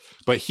year.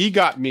 But he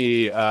got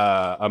me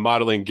a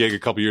modeling gig a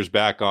couple years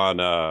back on,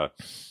 I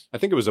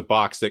think it was a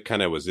box that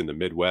kind of was in the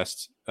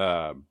Midwest.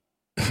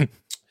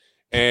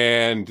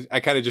 And I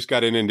kind of just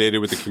got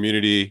inundated with the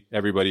community.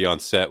 Everybody on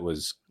set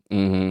was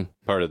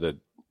part of the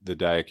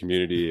diet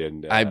community,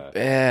 and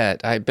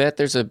I bet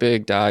there's a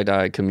big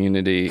dye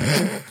community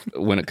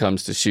when it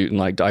comes to shooting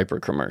like diaper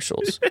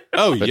commercials.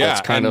 Oh, but yeah,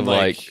 that's kind of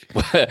like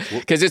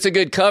because it's a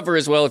good cover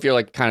as well. If you're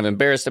like kind of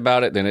embarrassed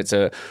about it, then it's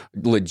a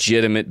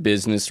legitimate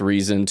business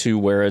reason to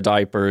wear a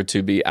diaper,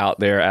 to be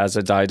out there as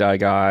a dye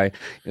guy.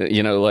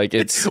 Like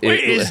it's.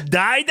 Is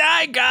dye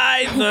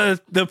guy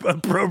the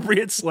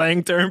appropriate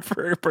slang term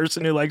for a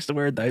person who likes to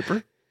wear a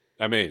diaper?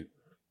 I mean,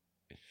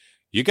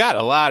 you got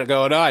a lot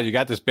going on. You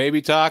got this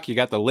baby talk, you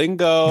got the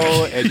lingo,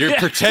 and you're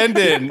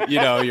pretending,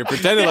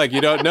 like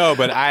you don't know.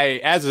 But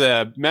as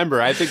a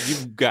member, I think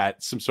you've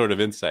got some sort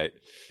of insight.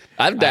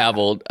 I've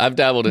dabbled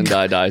in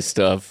dye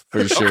stuff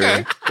for sure.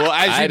 Okay. Well,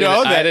 I had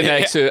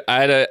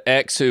an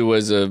ex who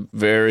was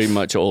very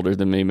much older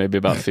than me, maybe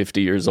about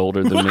 50 years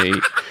older than me,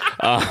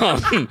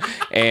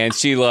 and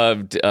she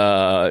loved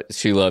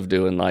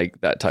doing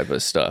like that type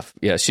of stuff.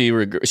 Yeah, she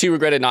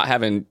regretted not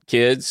having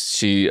kids.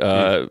 She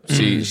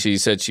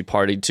said she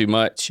partied too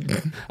much,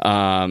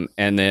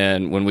 and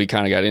then when we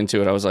kind of got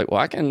into it, I was like,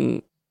 well, I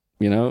can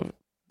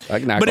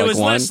act but it like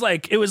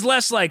was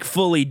less like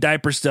fully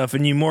diaper stuff,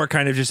 and you more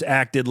kind of just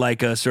acted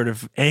like a sort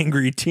of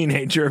angry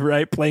teenager,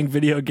 right? Playing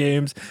video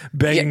games,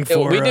 begging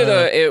for.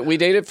 We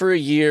dated for a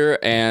year,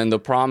 and the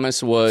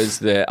promise was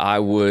that I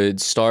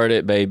would start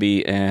at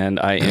baby,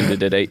 and I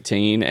ended at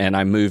 18, and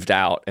I moved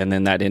out, and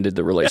then that ended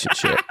the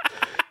relationship.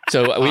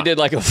 So we did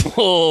like a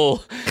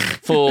full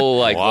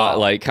like wow.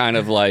 like kind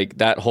of like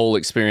that whole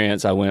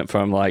experience. I went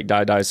from like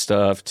dye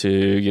stuff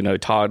to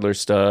toddler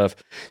stuff.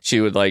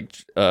 She would like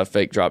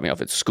fake drop me off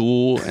at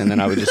school, and then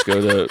I would just go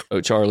to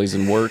O'Charlie's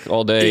and work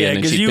all day. Yeah,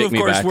 and then she'd pick me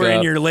back up. You of course were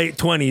in your late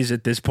 20s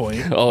at this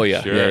point. Oh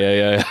yeah, sure.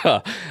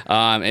 yeah.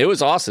 It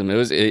was awesome.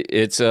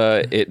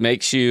 It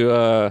makes you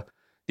the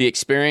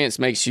experience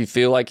makes you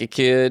feel like a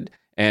kid.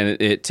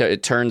 And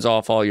it turns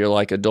off all your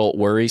like adult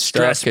worry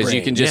stuff because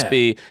you can just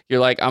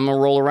you're like, I'm gonna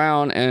roll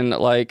around and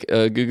like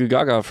goo goo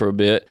gaga for a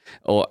bit,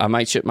 or I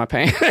might shit my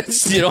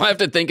pants. You don't have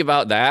to think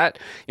about that.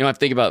 You don't have to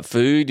think about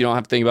food. You don't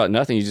have to think about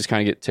nothing. You just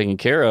kind of get taken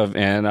care of.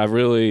 And I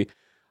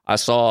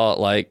saw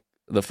like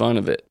the fun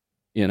of it,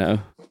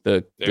 the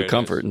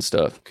comfort and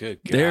stuff. Good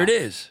God. There it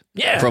is.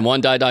 Yeah. From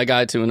one dye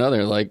guy to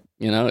another, like,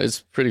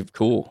 it's pretty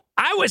cool.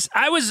 I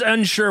was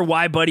unsure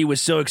why Buddy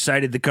was so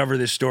excited to cover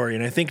this story,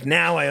 and I think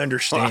now I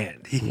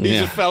understand.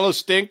 He's a fellow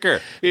stinker.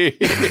 Yeah,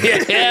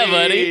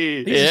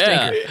 buddy. He's a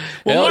stinker.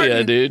 Well, Martin,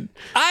 yeah, dude.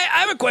 I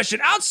have a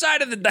question.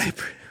 Outside of the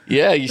diaper.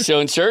 Yeah, you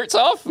showing shirts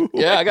off?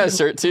 Yeah, I got a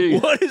shirt too.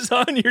 What is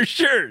on your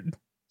shirt?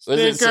 What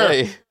does it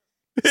say?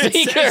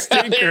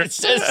 Stinker. It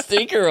says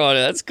stinker on it.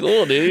 That's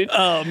cool, dude.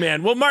 Oh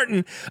man. Well,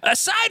 Martin,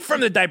 aside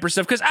from the diaper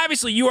stuff, because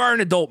obviously you are an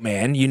adult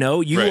man, you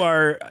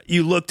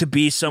look to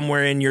be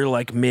somewhere in your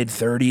like mid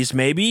 30s,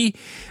 maybe,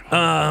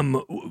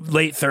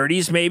 late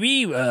 30s,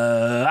 maybe.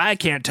 I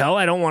can't tell.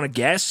 I don't want to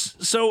guess.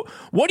 So,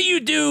 what do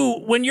you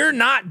do when you're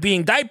not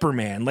being diaper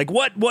man? Like,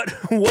 what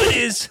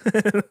is?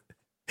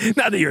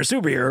 Not that you're a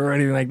superhero or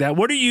anything like that.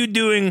 What are you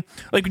doing?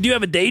 Like, do you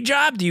have a day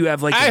job? Do you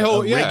have like I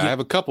have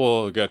a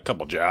couple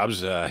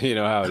jobs. You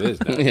know how it is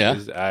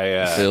nowadays.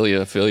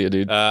 I feel you,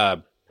 dude.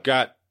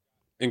 Got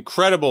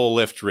incredible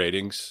Lyft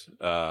ratings.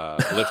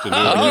 Lyft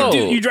and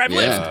Uber. You drive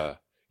Lyft?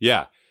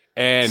 Yeah.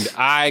 And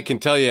I can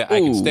tell you, I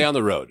can stay on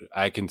the road.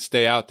 I can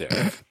stay out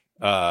there.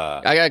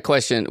 I got a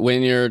question.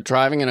 When you're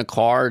driving in a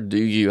car, do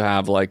you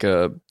have like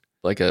a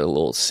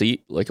little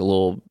seat, like a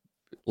little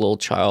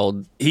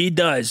child? He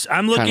does.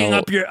 I'm looking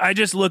up I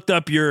just looked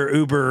up your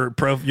Uber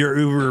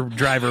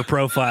driver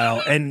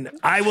profile, and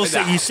I will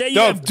say, you say you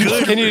have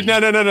good. Can you? No.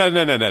 You don't have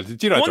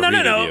to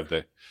read any of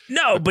the.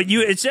 No, but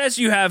it says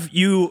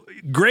you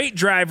great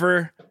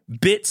driver,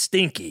 bit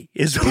stinky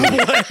is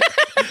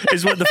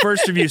what the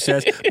first review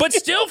says, but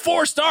still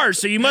 4 stars.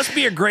 So you must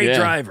be a great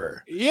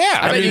driver. Yeah,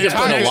 I mean, you can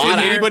put a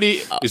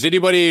lot. Is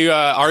anybody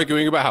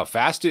arguing about how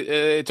fast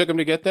it took him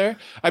to get there?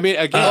 I mean,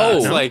 again,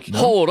 it's like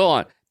hold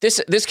on.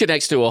 This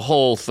connects to a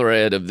whole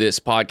thread of this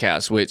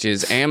podcast, which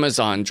is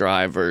Amazon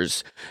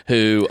drivers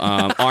who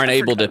aren't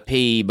able to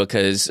pee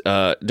because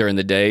during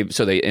the day,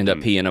 so they end up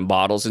peeing in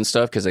bottles and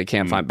stuff because they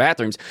can't find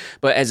bathrooms.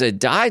 But as a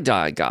die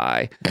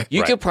guy,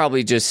 you could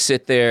probably just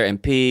sit there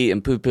and pee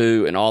and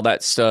poo and all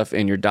that stuff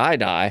in your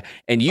die,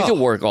 and you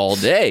can work all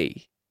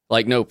day,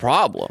 like no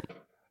problem.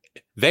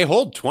 They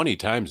hold 20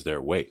 times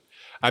their weight.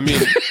 I mean,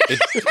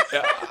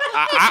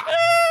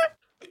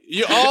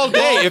 you all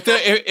day.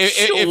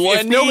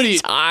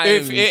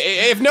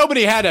 If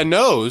nobody had a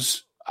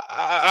nose,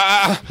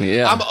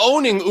 I'm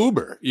owning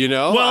Uber. You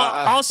know. Well,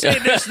 I'll say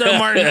this though,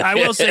 Martin. I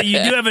will say you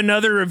do have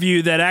another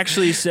review that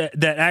actually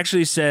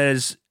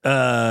says.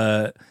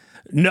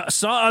 No,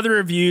 saw other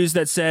reviews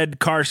that said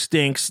car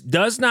stinks.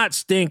 Does not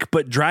stink,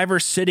 but driver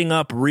sitting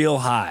up real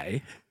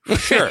high.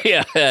 Sure,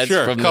 that's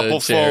sure. From a couple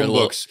the chair, phone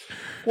books.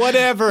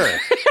 Whatever.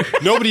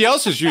 Nobody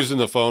else is using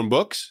the phone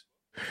books.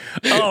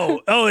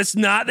 Oh, it's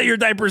not that your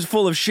diaper's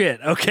full of shit.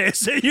 Okay,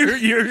 so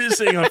you're just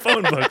sitting on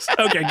phone books.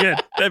 Okay, good.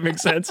 That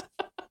makes sense.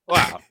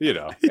 Wow,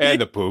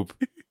 and the poop.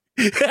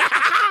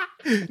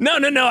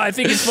 No. I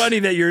think it's funny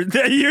that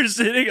you're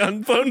sitting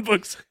on phone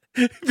books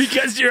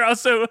because you're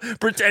also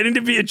pretending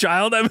to be a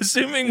child. I'm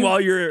assuming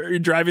while you're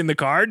driving the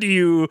car. Do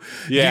you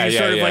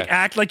sort of like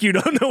act like you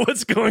don't know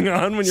what's going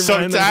on when you're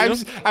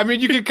sometimes? I mean,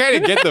 you can kind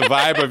of get the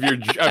vibe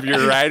of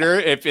your rider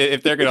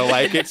if they're gonna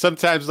like it.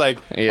 Sometimes,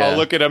 I'll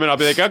look at them and I'll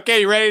be like,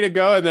 "Okay, you ready to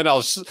go?" And then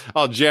I'll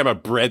jam a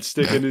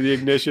breadstick into the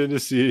ignition to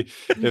see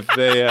if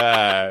they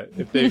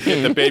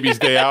get the Baby's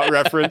Day Out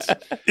reference.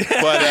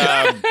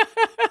 But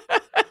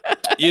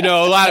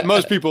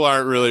most people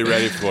aren't really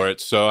ready for it,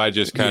 so I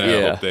just kind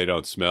of hope they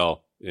don't smell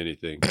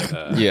anything.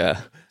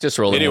 Just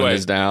roll the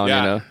windows down.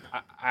 Yeah,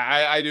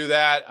 I do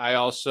that. I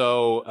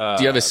also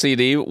do you have a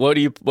CD?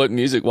 What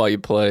music while you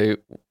play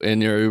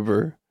in your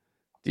Uber?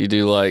 Do you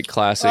do like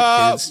classic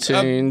kids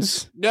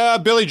tunes?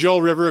 Billy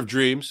Joel, River of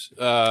Dreams.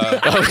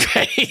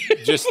 Okay,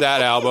 just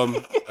that album.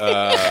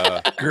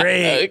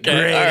 Great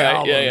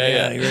album.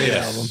 Yeah, great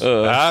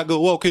album. I go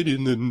walking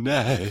in the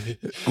night.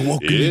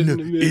 Walking in the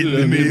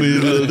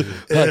middle.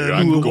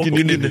 I'm walking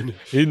in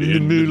the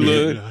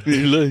middle.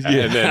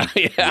 And then,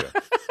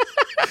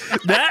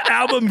 That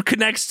album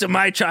connects to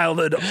my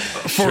childhood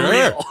for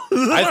real.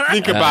 I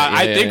think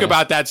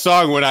about that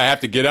song when I have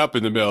to get up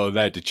in the middle of the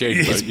night to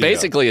change. It's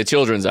basically a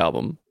children's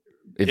album.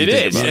 It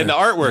is, and the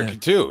artwork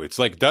too. It's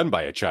like done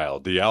by a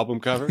child. The album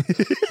cover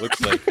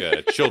looks like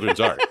children's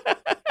art.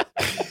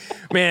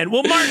 Man,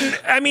 well, Martin,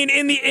 I mean,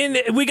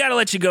 we got to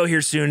let you go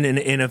here soon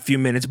in a few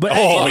minutes. But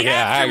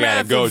I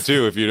gotta go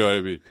too, if you know what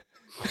I mean.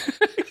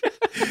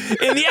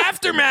 In the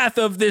aftermath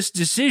of this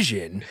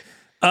decision,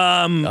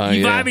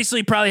 you've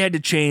obviously probably had to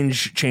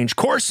change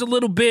course a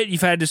little bit.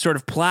 You've had to sort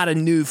of plot a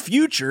new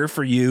future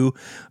for you,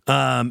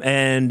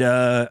 and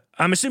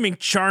I'm assuming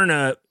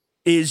Charna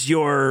is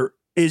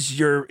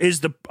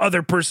the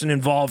other person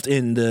involved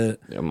in the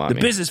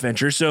business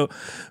venture. So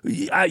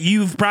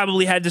you've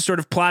probably had to sort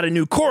of plot a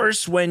new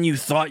course when you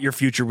thought your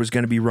future was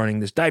going to be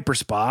running this diaper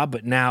spa,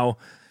 but now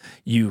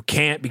you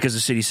can't because the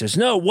city says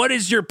no. What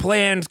is your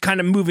plan kind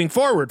of moving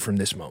forward from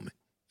this moment?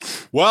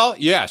 Well,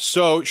 yeah.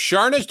 So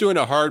Sharna's doing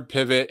a hard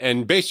pivot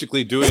and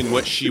basically doing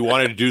what she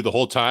wanted to do the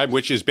whole time,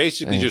 which is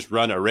basically just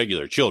run a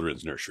regular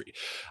children's nursery.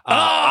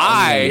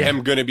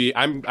 I'm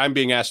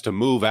being asked to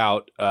move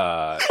out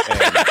and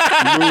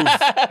move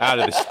out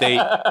of the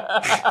state,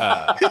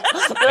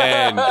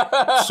 and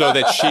so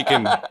that she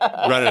can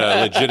run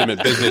a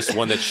legitimate business,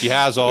 one that she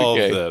has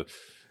all of the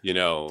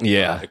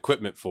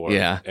equipment for.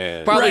 Yeah.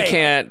 And probably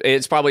can't.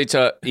 It's probably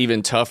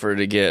even tougher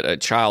to get a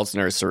child's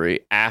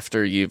nursery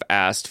after you've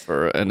asked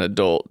for an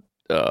adult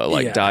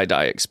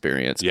die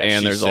experience. Yeah,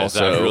 and there's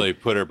also I really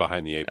put her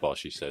behind the 8 ball.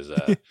 She says,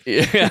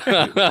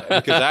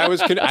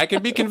 because I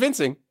can be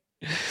convincing.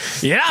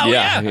 Yeah.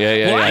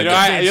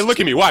 Well, look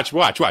at me. Watch.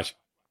 No,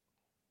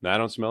 I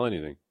don't smell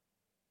anything.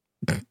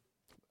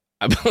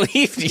 I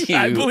believed you.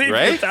 I believe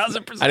right?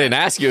 1,000%. I didn't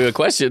ask you a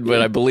question,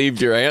 but I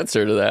believed your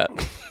answer to that.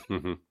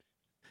 Mm-hmm.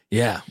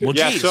 Yeah. Well,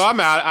 geez. So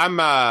I'm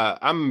out.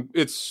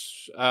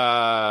 It's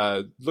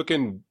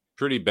looking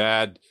pretty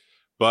bad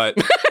But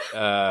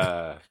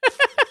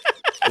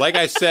like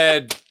I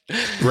said,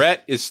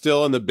 Brett is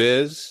still in the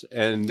biz,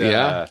 and they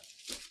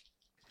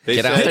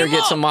get out there,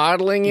 get some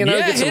modeling,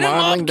 get some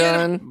modeling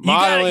done.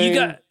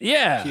 Modeling,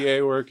 yeah.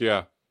 PA work,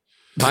 yeah.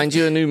 Find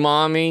you a new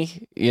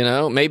mommy,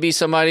 maybe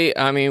somebody,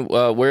 where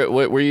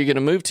are you going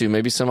to move to?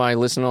 Maybe somebody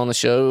listening on the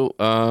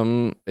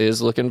show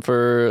is looking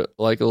for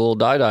like a little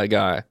die-dye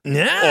guy.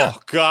 Yeah. Oh,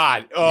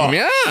 God. Oh,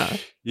 yeah.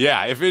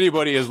 Yeah, if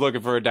anybody is looking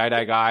for a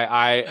die-dye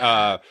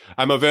guy,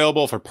 I'm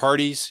available for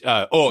parties.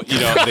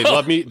 They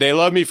love me. They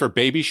love me for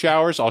baby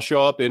showers. I'll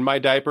show up in my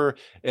diaper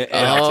and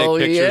I'll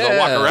take pictures. I'll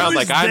walk around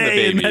like I'm the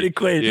baby. In that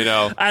equation?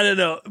 I don't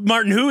know,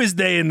 Martin. Who is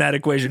they in that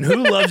equation? Who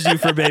loves you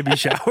for baby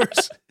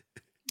showers?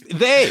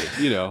 They,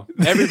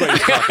 everybody's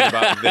talking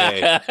about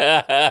they.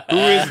 Who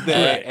is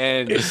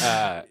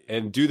they,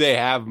 and do they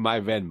have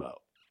my Venmo?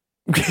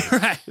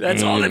 Right,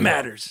 that's all that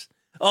matters.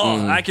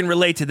 I can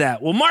relate to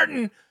that. Well,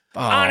 Martin.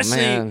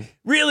 Honestly,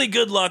 really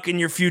good luck in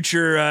your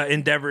future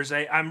endeavors.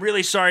 I'm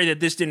really sorry that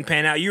this didn't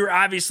pan out. You were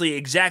obviously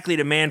exactly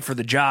the man for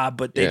the job,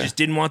 but they just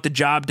didn't want the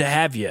job to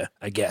have you,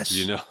 I guess.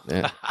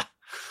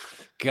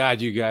 God,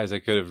 you guys, I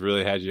could have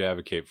really had you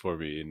advocate for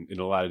me in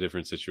a lot of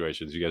different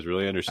situations. You guys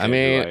really understand who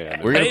I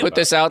am. We're going to put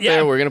this out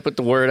there. We're going to put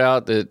the word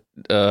out that,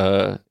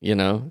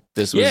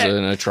 this was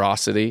an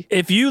atrocity.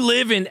 If you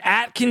live in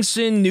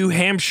Atkinson, New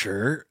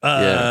Hampshire,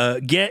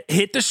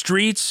 hit the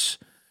streets.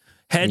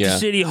 Head to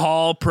City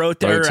Hall,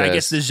 protest. I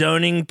guess the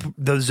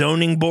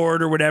zoning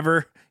board or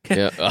whatever.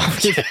 Yeah,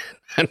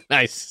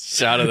 nice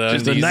shot of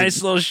those. Just a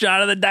nice little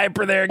shot of the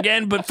diaper there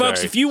again. But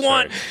folks, if you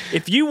want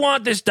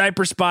this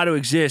diaper spa to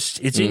exist,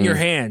 it's in your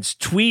hands.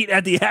 Tweet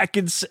at the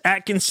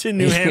Atkinson,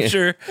 New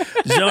Hampshire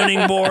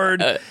zoning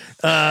board,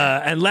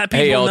 and let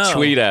people know.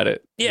 Tweet at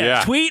it.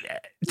 Yeah. Tweet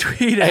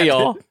at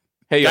y'all. It.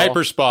 Hey, y'all.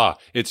 Diaper spa.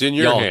 It's in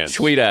your hands.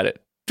 Tweet at it.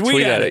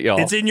 Tweet at it, y'all.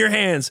 It's in your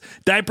hands.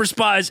 Diaper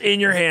Spa is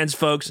in your hands,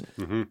 folks.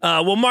 Mm-hmm.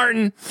 Well,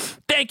 Martin,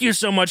 thank you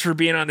so much for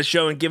being on the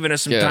show and giving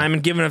us some time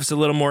and giving us a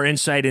little more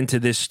insight into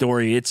this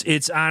story.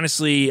 It's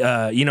honestly,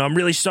 I'm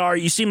really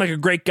sorry. You seem like a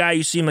great guy.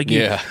 You seem like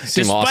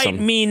despite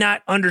awesome. Me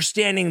not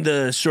understanding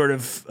the sort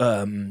of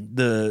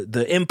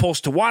the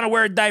impulse to want to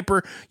wear a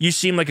diaper, you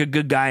seem like a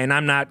good guy, and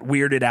I'm not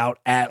weirded out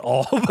at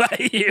all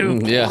by you.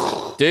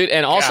 Yeah, dude.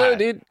 And also,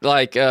 dude,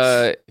 like,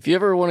 if you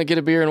ever want to get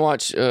a beer and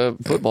watch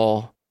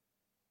football.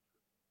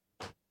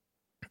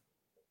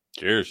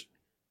 Cheers.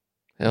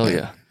 Hell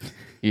yeah.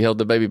 You held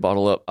the baby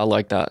bottle up. I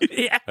like that.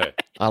 Yeah. Hey.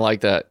 I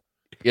like that.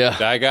 Yeah.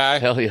 That guy?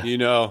 Hell yeah.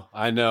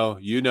 I know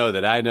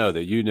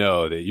that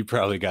you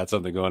probably got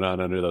something going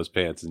on under those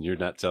pants and you're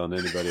not telling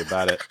anybody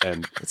about it.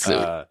 And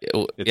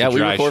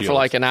we record for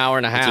like an hour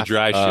and a half. It's a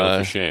dry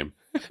shield for shame.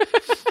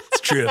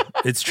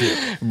 It's true.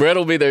 Brett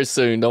will be there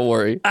soon. Don't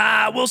worry.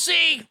 We'll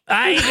see.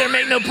 I ain't going to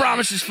make no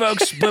promises,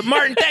 folks. But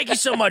Martin, thank you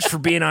so much for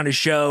being on the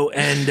show.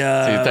 And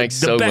dude, thanks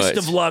the so best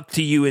much. Of luck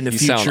to you in the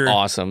future. You sound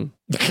awesome.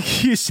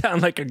 You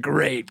sound like a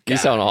great guy. You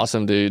sound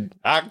awesome, dude.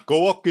 I go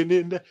walking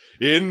in the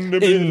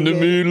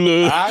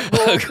middle of.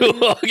 I go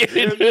walking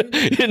in the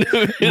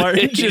middle.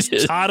 Martin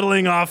just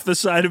toddling off the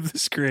side of the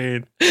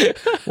screen.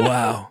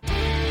 Wow.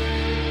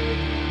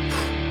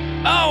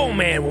 Oh,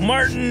 man. Well,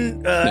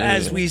 Martin,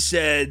 as we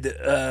said,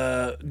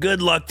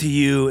 good luck to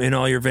you in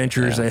all your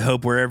ventures. I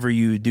hope wherever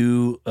you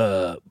do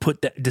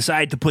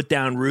decide to put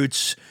down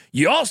roots,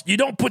 you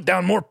don't put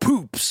down more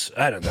poops.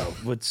 I don't know.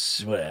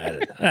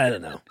 I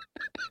don't know.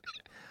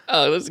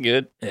 Oh, that's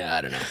good. Yeah,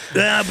 I don't know.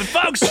 But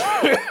folks,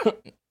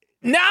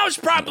 now is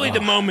probably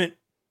the moment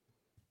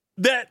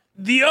that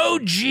the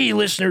OG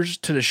listeners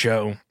to the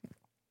show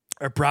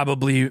have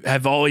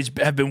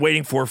been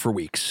waiting for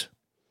weeks.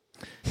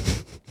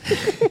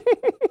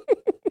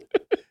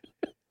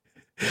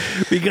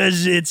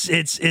 Because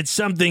it's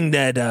something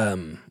that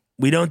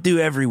we don't do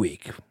every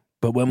week,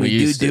 but when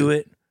we do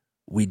it,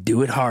 we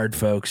do it hard,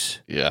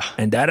 folks. Yeah,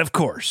 and that, of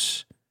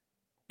course,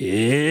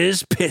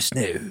 is piss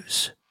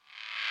news.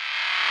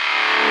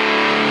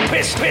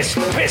 Piss news.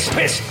 Piss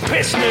news.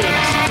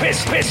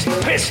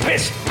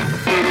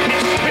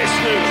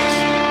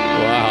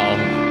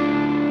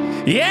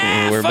 Wow.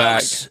 Yeah, we're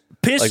folks. Back.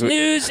 Piss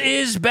news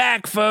is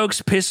back,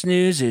 folks. Piss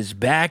news is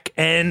back,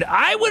 and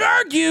I would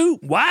argue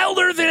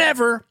wilder than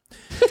ever.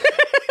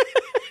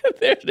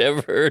 They're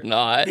never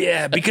not.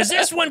 Yeah, because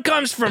this one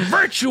comes from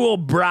Virtual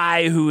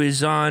Bry,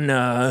 who's on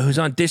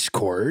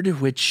Discord,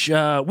 which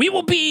we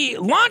will be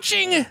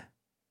launching.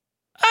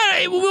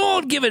 We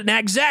won't give it an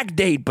exact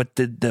date, but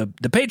the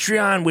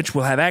Patreon, which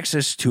will have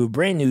access to a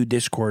brand new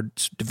Discord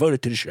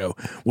devoted to the show,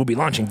 will be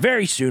launching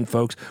very soon,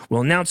 folks.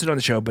 We'll announce it on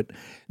the show, but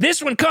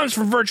this one comes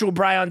from Virtual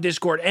Bry on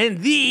Discord, and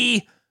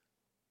the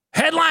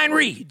headline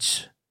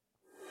reads: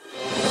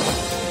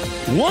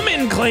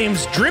 Woman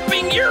claims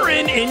dripping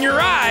urine in your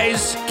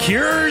eyes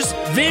cures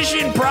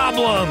vision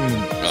problem.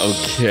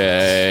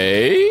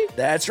 Okay.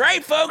 That's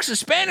right, folks. A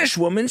Spanish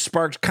woman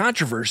sparked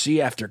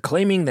controversy after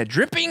claiming that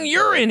dripping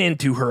urine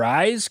into her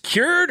eyes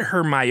cured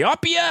her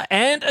myopia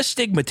and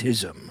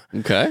astigmatism.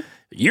 Okay.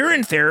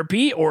 urine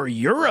therapy or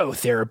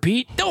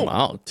urotherapy.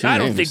 I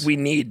don't think we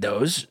need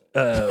those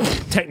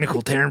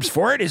technical terms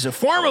for it. Is a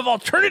form of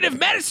alternative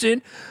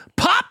medicine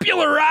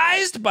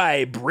popularized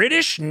by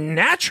British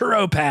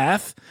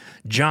naturopath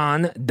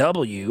John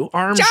W.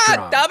 Armstrong.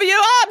 John W.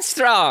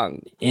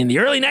 Armstrong! In the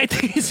early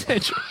 19th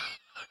century,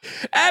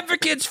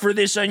 advocates for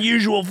this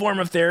unusual form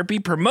of therapy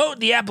promote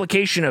the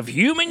application of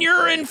human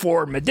urine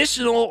for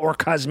medicinal or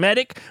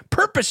cosmetic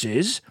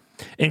purposes,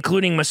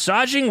 including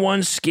massaging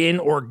one's skin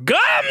or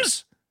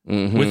gums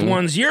with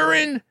one's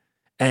urine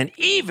and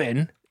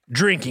even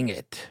drinking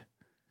it.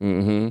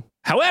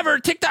 However,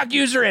 TikTok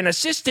user and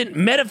assistant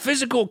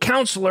metaphysical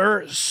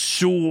counselor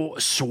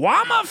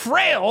Swama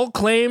Frail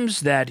claims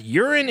that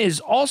urine is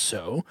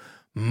also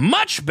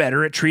much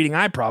better at treating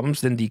eye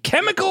problems than the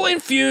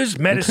chemical-infused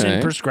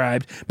medicine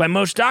prescribed by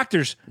most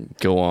doctors.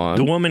 Go on.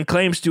 The woman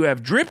claims to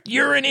have dripped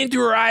urine into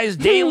her eyes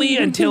daily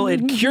until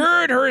it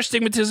cured her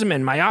astigmatism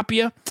and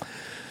myopia.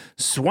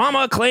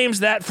 Swama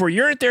claims that for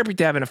urine therapy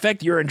to have an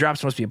effect, urine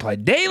drops must be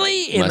applied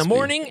daily in the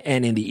morning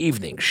and in the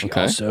evening. She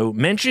also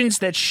mentions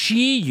that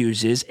she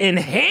uses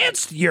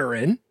enhanced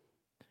urine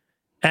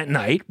at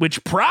night,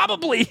 which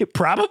probably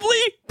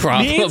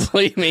means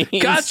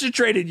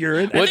concentrated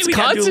urine. What's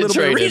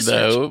concentrated,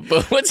 though?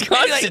 But what's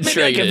concentrated?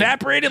 Maybe like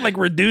evaporated, like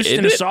reduced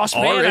in a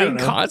saucepan. Already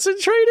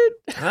concentrated?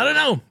 I don't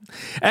know.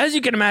 As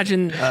you can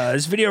imagine,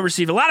 this video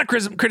received a lot of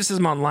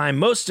criticism online,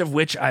 most of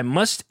which I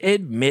must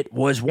admit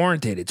was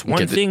warranted. It's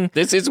one thing.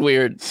 This is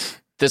weird.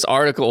 This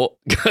article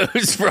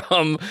goes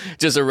from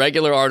just a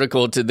regular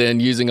article to then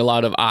using a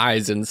lot of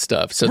eyes and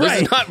stuff. So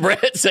this is not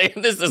Brett saying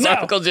this. This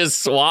article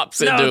just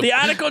swaps into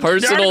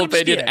personal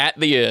opinion at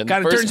the end.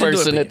 First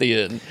person at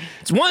the end.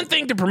 It's one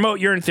thing to promote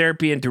urine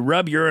therapy and to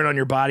rub urine on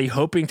your body,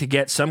 hoping to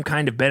get some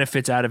kind of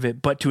benefits out of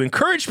it. But to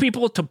encourage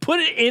people to put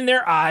it in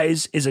their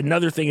eyes is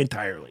another thing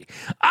entirely.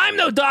 I'm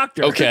no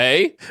doctor.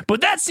 Okay. But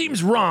that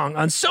seems wrong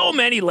on so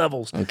many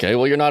levels. Okay,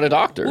 well, you're not a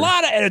doctor. A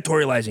lot of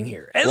editorializing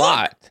here. And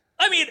look,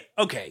 I mean,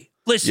 okay.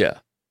 Listen,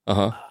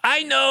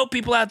 I know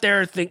people out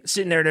there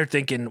sitting there, they're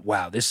thinking,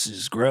 wow, this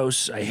is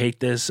gross. I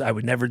hate this. I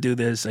would never do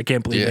this. I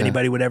can't believe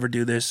anybody would ever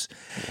do this.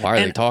 Why are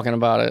they talking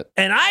about it?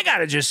 And I got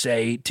to just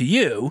say to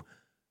you,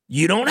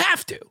 you don't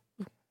have to.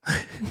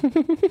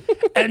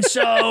 And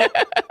so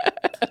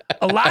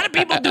a lot of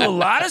people do a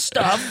lot of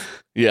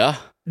stuff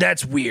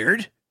that's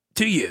weird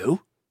to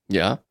you.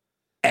 Yeah.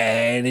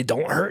 And it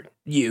don't hurt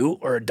you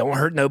or it don't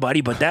hurt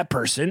nobody but that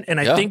person. And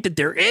I think that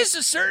there is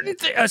a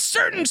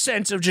certain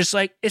sense of just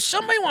like, if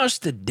somebody wants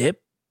to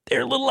dip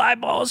their little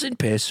eyeballs in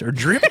piss or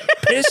drip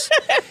piss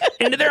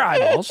into their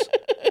eyeballs,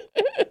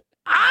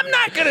 I'm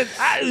not going to,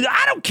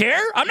 I don't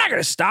care. I'm not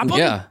going to stop them.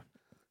 Yeah.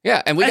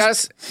 Yeah. And we got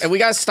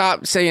to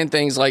stop saying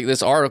things like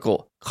this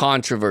article,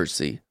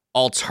 controversy,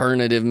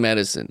 alternative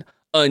medicine,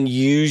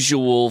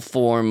 unusual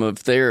form of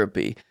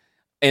therapy.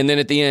 And then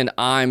at the end,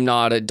 I'm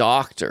not a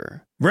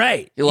doctor.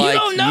 Right. You're like,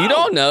 you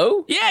don't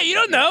know. Yeah, you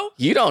don't know.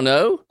 You don't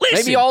know. Listen.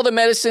 Maybe all the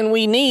medicine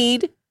we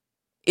need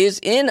is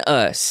in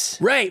us.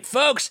 Right.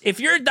 Folks, if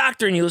you're a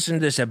doctor and you listen to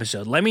this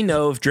episode, let me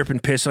know if dripping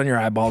piss on your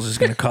eyeballs is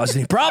going to cause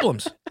any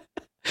problems.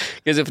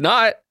 Because if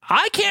not,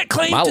 I can't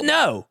claim to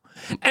know.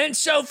 And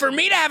so for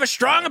me to have a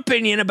strong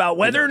opinion about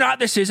whether or not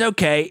this is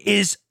okay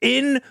is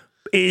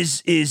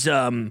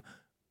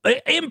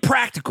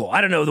impractical.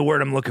 I don't know the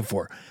word I'm looking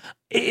for.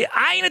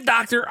 I ain't a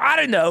doctor. I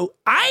don't know.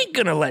 I ain't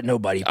going to let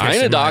nobody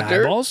piss in my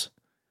eyeballs.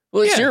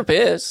 Well, it's your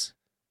piss.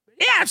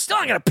 Yeah, I'm still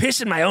not going to piss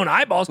in my own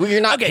eyeballs. Well,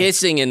 you're not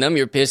pissing in them.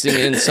 You're pissing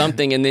in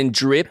something and then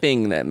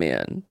dripping them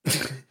in.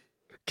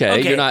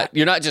 Okay?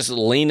 You're not just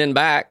leaning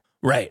back.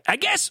 Right. I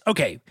guess,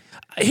 okay,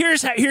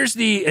 here's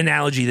the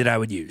analogy that I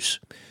would use.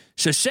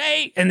 So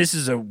say, and this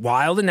is a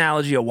wild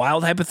analogy, a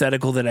wild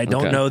hypothetical that I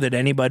don't know that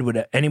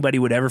anybody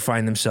would ever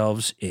find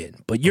themselves in.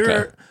 But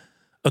you're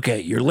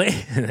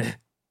laying...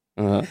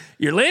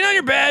 You're laying on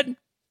your bed.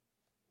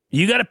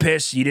 You got to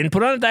piss. You didn't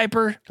put on a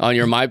diaper. On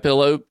your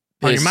MyPillow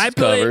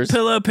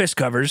pillow piss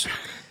covers.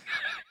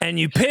 And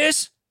you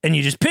piss, and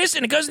you just piss,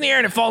 and it goes in the air,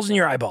 and it falls in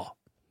your eyeball.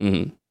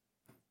 Mm-hmm.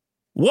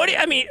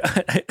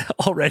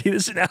 Already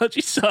this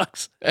analogy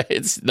sucks.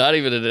 It's not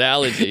even an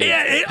analogy.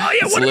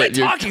 What am I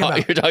talking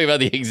about? You're talking about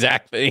the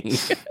exact thing.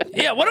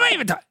 Yeah, what am I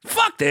even talking?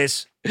 Fuck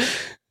this.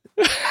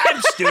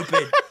 I'm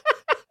stupid.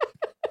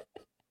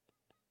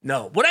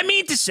 No, what I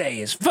mean to say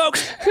is,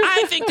 folks,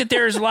 I think that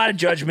there's a lot of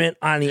judgment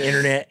on the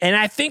internet, and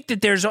I think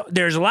that there's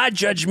a lot of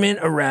judgment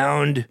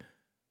around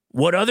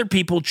what other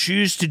people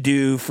choose to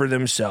do for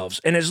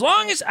themselves. And as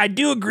long as I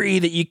do agree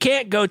that you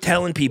can't go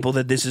telling people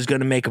that this is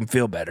going to make them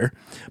feel better,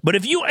 but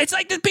it's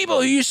like the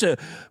people who used to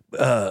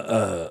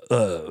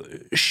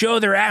show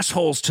their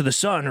assholes to the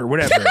sun or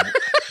whatever.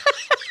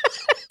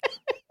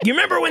 You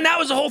remember when that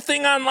was a whole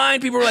thing online?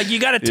 People were like, you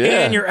got to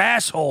tan your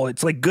asshole.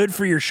 It's like good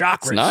for your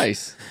chakras. It's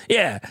nice.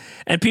 Yeah.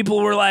 And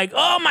people were like,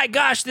 oh my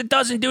gosh, that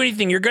doesn't do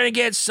anything. You're going to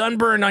get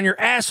sunburned on your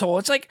asshole.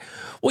 It's like,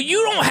 well, you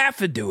don't have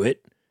to do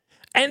it.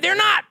 And they're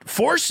not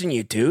forcing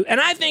you to.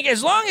 And I think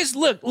as long as,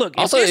 look.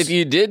 Also, if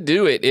you did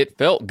do it, it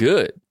felt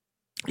good.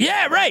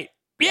 Yeah, right.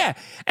 Yeah,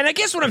 and I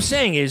guess what I'm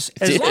saying is,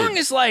 as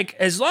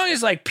long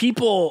as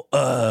people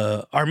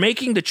are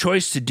making the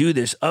choice to do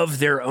this of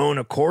their own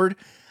accord,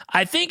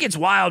 I think it's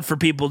wild for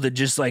people to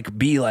just like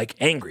be like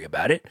angry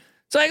about it.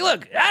 It's like,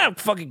 look, I don't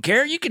fucking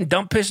care. You can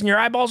dump piss in your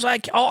eyeballs.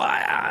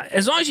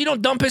 As long as you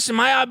don't dump piss in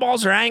my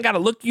eyeballs, or I ain't got to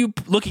look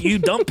at you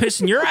dump piss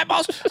in your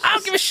eyeballs. I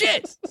don't give a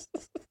shit.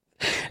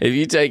 If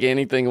you take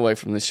anything away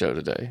from the show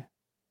today,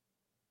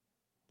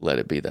 let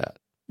it be that.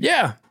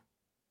 Yeah.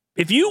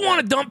 If you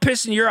want to dump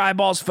piss in your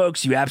eyeballs,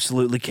 folks, you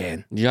absolutely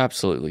can. You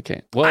absolutely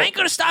can. Well, I ain't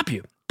going to stop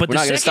you. But we're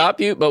not going to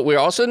stop you, but we're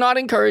also not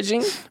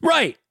encouraging.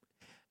 Right.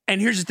 And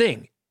here's the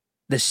thing.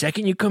 The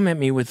second you come at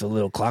me with the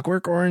little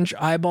Clockwork Orange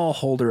eyeball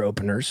holder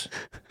openers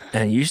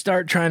and you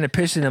start trying to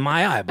piss into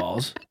my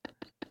eyeballs,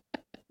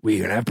 we're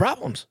going to have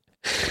problems.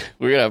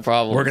 We're going to have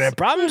problems. We're going to have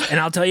problems. And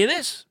I'll tell you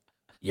this.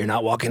 You're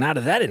not walking out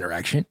of that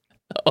interaction.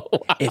 Oh,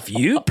 wow. If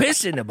you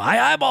piss into my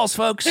eyeballs,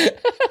 folks,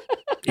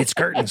 it's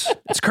curtains.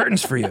 It's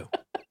curtains for you.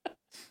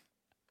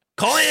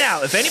 Calling it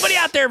out. If anybody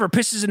out there ever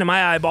pisses into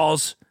my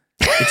eyeballs,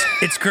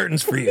 it's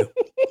curtains for you.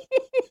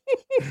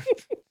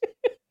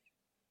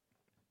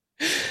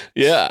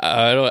 Yeah,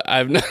 I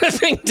have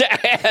nothing to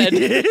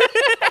add.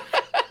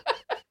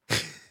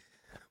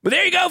 But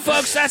there you go,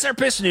 folks. That's our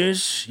piss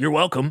news. You're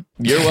welcome.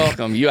 You're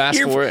welcome. You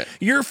asked for it.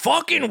 You're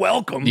fucking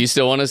welcome. Do you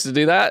still want us to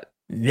do that?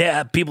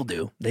 Yeah, people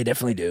do. They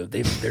definitely do.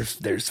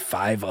 There's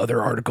 5 other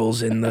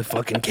articles in the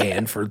fucking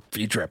can for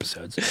future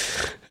episodes.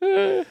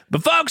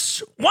 But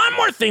folks, one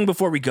more thing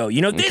before we go.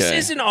 You know, this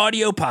is an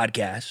audio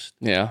podcast.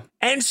 Yeah.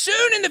 And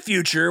soon in the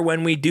future,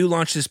 when we do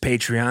launch this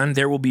Patreon,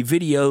 there will be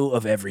video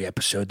of every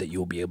episode that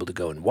you'll be able to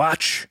go and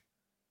watch.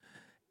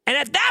 And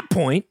at that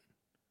point,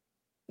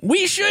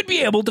 we should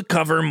be able to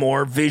cover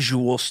more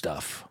visual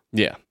stuff.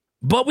 Yeah.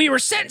 But we were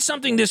sent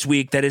something this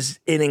week that is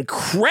an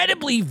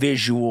incredibly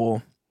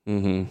visual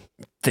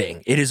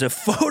thing. It is a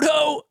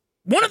photo,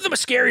 one of the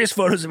scariest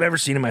photos I've ever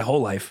seen in my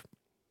whole life.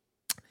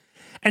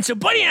 And so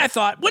Buddy and I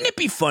thought, wouldn't it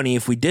be funny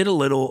if we did a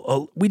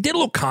little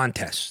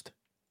contest?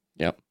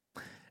 Yep.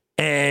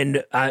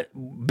 And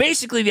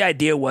basically the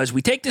idea was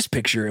we take this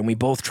picture and we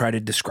both try to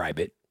describe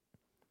it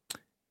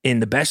in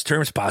the best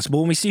terms possible,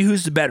 and we see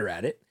who's the better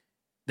at it.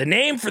 The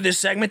name for this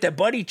segment that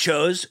Buddy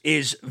chose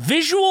is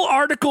Visual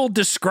Article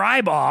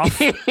Describe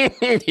Off.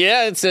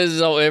 Yeah, it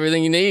says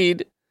everything you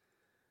need.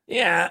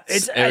 Yeah,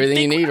 it's everything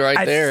you need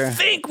right there. I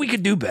think we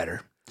could do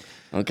better.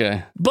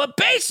 Okay. But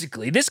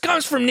basically, this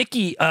comes from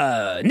Nikki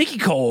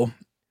Cole,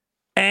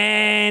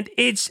 and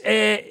it's,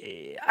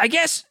 I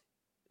guess,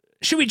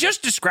 should we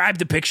just describe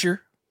the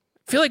picture?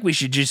 I feel like we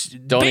should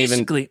just Don't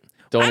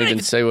even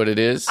say what it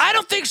is. I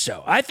don't think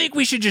so. I think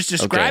we should just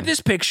describe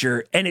this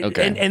picture, and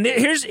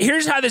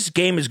here's how this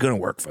game is going to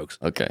work, folks.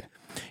 Okay.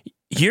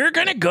 You're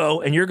going to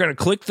go and you're going to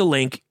click the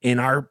link in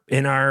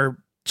our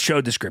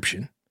show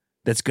description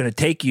that's going to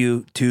take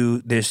you to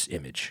this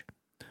image,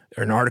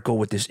 or an article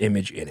with this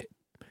image in it.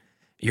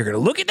 You're going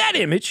to look at that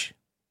image,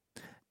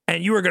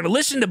 and you are going to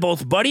listen to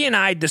both Buddy and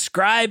I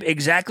describe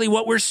exactly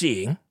what we're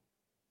seeing,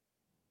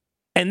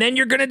 and then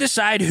you're going to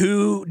decide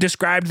who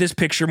described this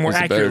picture more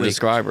accurately. A better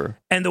describer.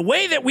 And the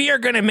way that we are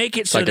going to make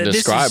it so like that a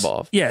this describe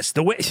off. Yes,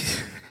 the way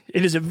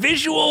it is a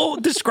visual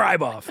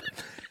describe off.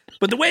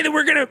 But the way that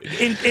we're going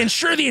to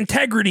ensure the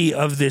integrity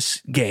of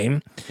this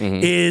game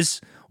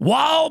is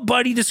while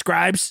Buddy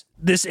describes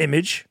this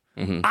image,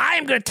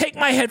 I'm going to take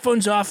my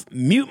headphones off,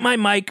 mute my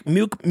mic,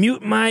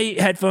 mute my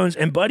headphones,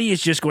 and Buddy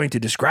is just going to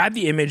describe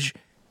the image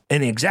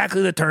in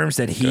exactly the terms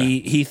that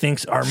he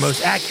thinks are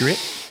most accurate.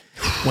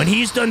 When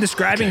he's done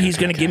describing, he's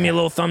going to give me a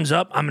little thumbs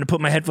up. I'm going to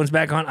put my headphones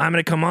back on. I'm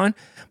going to come on.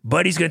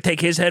 Buddy's going to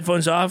take his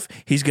headphones off.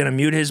 He's going to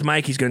mute his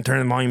mic. He's going to turn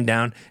the volume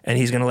down, and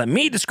he's going to let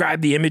me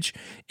describe the image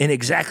in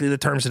exactly the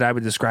terms that I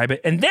would describe it.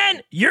 And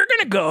then you're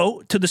going to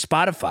go to the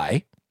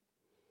Spotify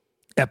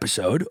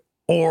episode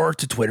or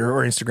to Twitter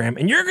or Instagram,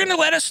 and you're going to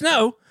let us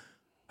know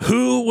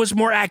who was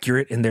more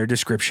accurate in their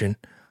description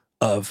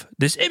of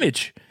this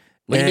image.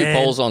 We can do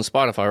polls on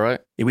Spotify, right?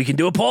 We can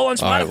do a poll on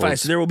Spotify, right,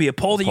 so there will be a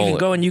poll that you can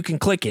go and you can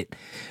click it.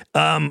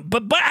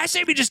 But I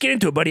say we just get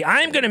into it, Buddy.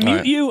 I'm going to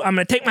mute you. I'm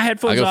going to take my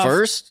headphones off. I go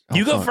first?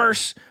 You go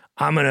first.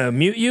 I'm going to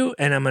mute you,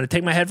 and I'm going to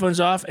take my headphones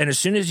off. And as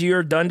soon as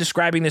you're done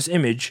describing this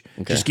image,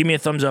 just give me a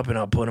thumbs up, and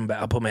I'll put them back.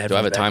 I'll put my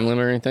headphones back. Do I have a time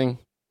limit or anything?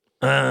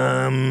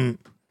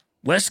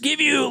 Let's give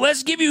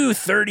you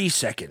 30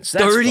 seconds.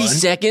 That's 30 fun.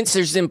 seconds?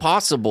 There's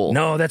impossible.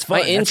 No, that's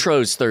fun. My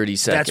intro's 30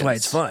 seconds. That's why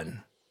it's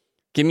fun.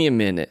 Give me a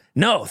minute.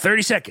 No,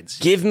 30 seconds.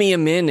 Give me a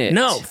minute.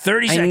 No,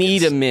 30 seconds. I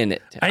need a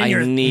minute. I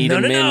need a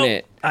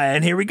minute.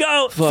 And here we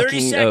go. 30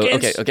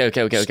 seconds.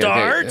 Okay.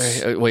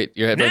 Start Wait,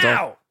 your headphones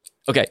now. off?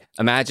 Okay,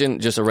 imagine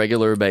just a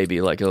regular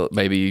baby, like a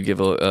baby you give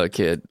a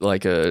kid,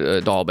 like a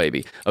doll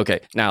baby.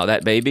 Okay, now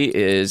that baby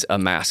is a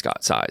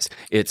mascot size.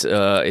 It's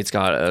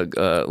got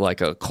a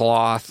like a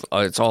cloth.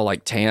 It's all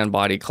like tan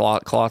body,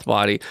 cloth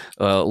body,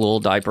 little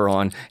diaper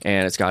on,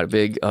 and it's got a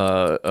big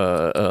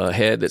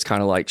head that's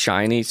kind of like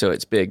shiny, so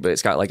it's big, but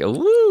it's got like a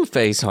woo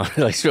face on it,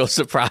 like real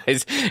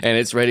surprised, and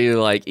it's ready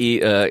to like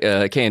eat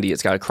candy.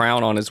 It's got a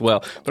crown on as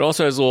well, but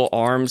also has little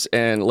arms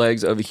and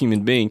legs of a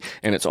human being,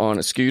 and it's on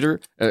a scooter,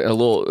 a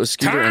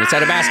scooter, and it's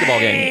at a basketball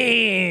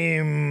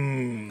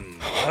game.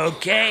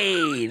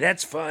 Okay,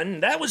 that's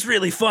fun. That was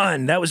really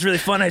fun.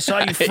 I saw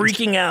you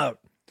freaking out.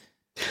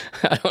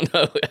 I don't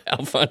know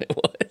how fun it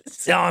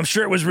was. No, I'm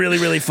sure it was really,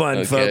 really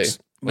fun, folks.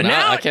 But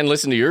now I can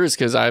listen to yours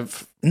because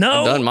I've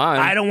done mine.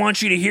 I don't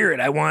want you to hear it.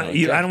 I don't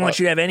want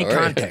you to have any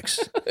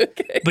context.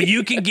 Okay. But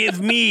you can give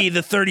me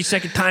the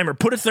 30-second timer.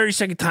 Put a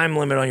 30-second time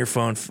limit on your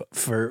phone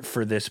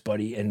for this,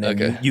 buddy, and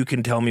then you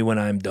can tell me when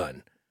I'm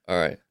done. All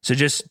right. So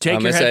just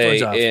take your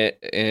headphones off.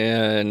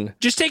 And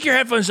just take your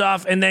headphones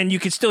off, and then you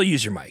can still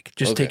use your mic.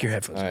 Just take your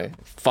headphones off.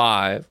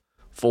 5,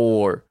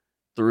 4,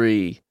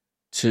 3,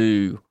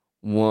 2,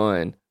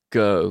 1,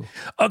 go.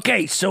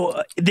 Okay,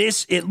 so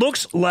it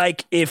looks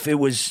like if it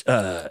was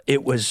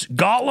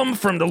Gollum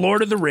from the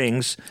Lord of the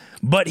Rings,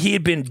 but he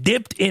had been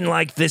dipped in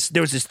like this.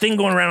 There was this thing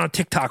going around on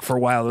TikTok for a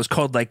while. It was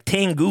called like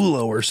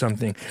Tangulo or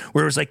something,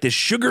 where it was like this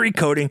sugary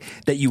coating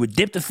that you would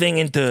dip the thing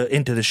into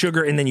the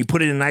sugar, and then you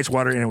put it in ice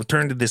water, and it would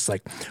turn to this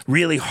like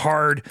really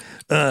hard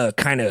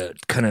kind of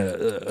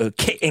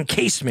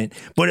encasement.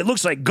 But it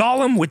looks like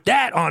Gollum with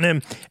that on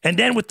him, and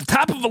then with the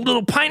top of a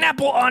little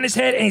pineapple on his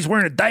head, and he's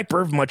wearing a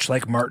diaper, much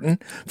like Martin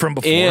from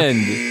before.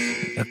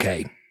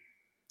 Okay,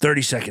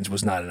 30 seconds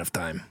was not enough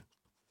time.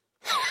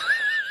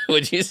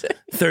 What'd you say?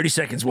 30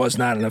 seconds was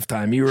not enough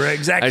time. You were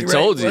exactly right. I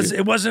told you.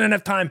 It wasn't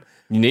enough time.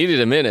 You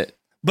needed a minute.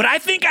 But I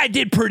think I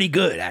did pretty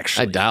good,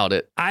 actually. I doubt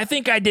it. I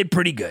think I did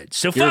pretty good.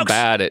 So, You're folks,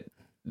 bad at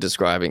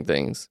describing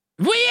things.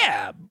 Well,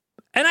 yeah.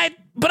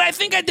 But I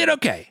think I did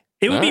okay.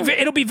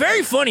 It'll be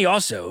very funny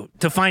also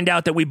to find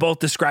out that we both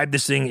described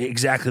this thing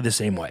exactly the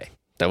same way.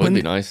 That would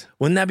be nice.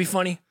 Wouldn't that be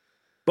funny?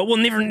 But we'll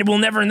never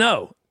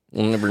know.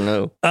 We'll never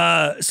know.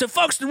 So,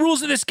 folks, the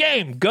rules of this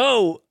game.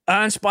 Go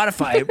on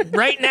Spotify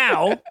right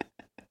now.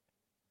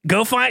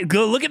 Go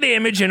look at the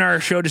image in our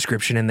show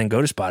description, and then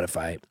go to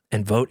Spotify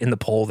and vote in the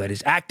poll that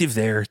is active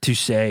there to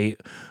say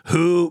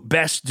who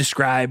best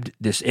described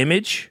this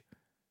image.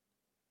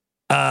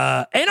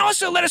 And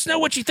also let us know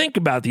what you think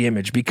about the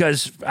image,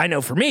 because I know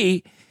for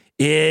me,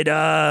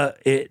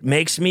 it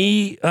makes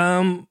me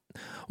want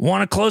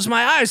to close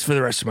my eyes for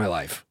the rest of my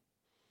life.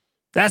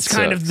 That's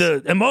kind of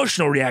the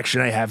emotional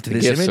reaction I have to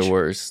this image. The gifts are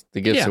worse.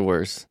 The gifts are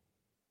worse.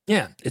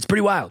 Yeah, it's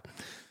pretty wild.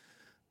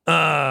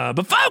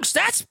 But folks,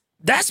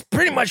 that's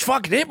pretty much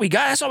fucking it.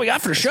 That's all we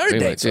got for the show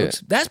today,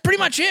 folks. That's pretty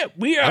much it.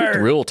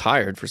 I'm real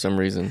tired for some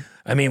reason.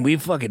 I mean, we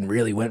fucking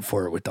really went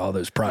for it with all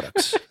those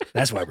products.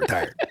 That's why we're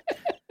tired.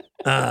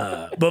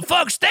 But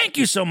folks, thank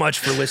you so much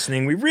for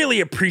listening. We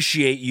really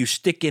appreciate you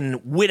sticking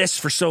with us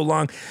for so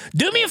long.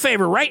 Do me a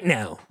favor right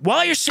now,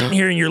 while you're sitting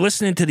here and you're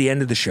listening to the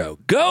end of the show,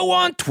 go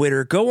on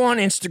Twitter, go on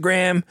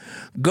Instagram,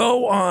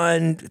 go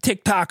on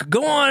TikTok,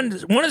 go on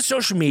one of the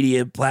social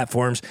media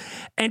platforms,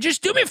 and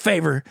just do me a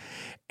favor.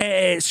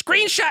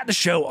 Screenshot the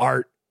show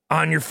art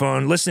on your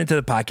phone, listening to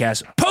the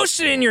podcast, post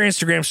it in your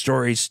Instagram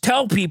stories,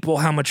 tell people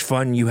how much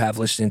fun you have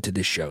listening to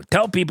this show,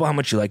 tell people how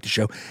much you like the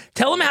show,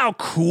 tell them how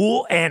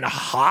cool and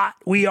hot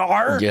we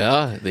are.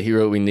 Yeah, the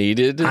hero we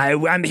needed.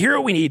 I'm the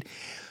hero we need.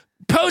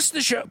 Post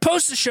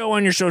the show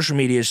on your social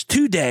medias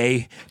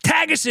today.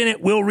 Tag us in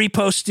it. We'll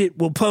repost it.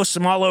 We'll post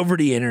them all over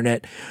the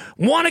internet.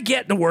 Want to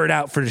get the word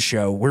out for the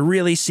show. We're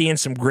really seeing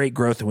some great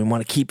growth, and we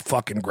want to keep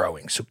fucking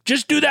growing. So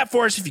just do that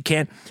for us if you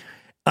can.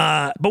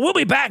 But we'll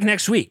be back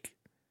next week.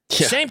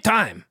 Yeah. Same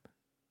time,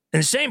 in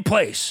the same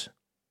place,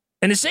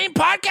 in the same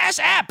podcast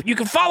app. You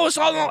can follow us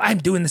all. I'm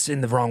doing this in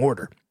the wrong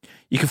order.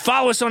 You can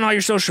follow us on all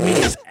your social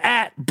medias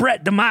at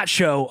Brett DeMott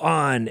Show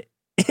on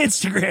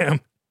Instagram,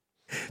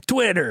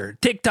 Twitter,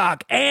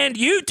 TikTok, and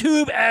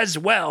YouTube as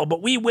well.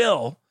 But we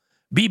will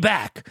be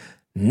back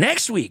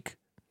next week.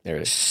 There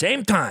it is.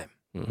 Same time,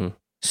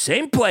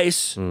 same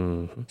place,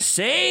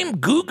 same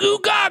goo goo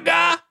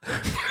gaga.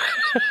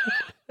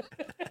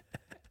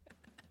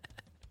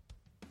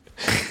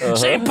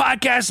 Same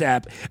podcast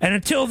app. And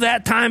until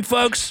that time,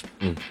 folks,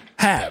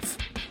 have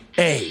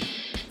a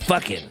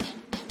fucking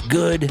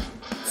good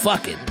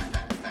fucking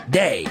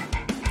day,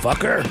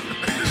 fucker.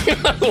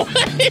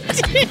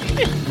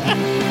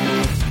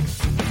 What?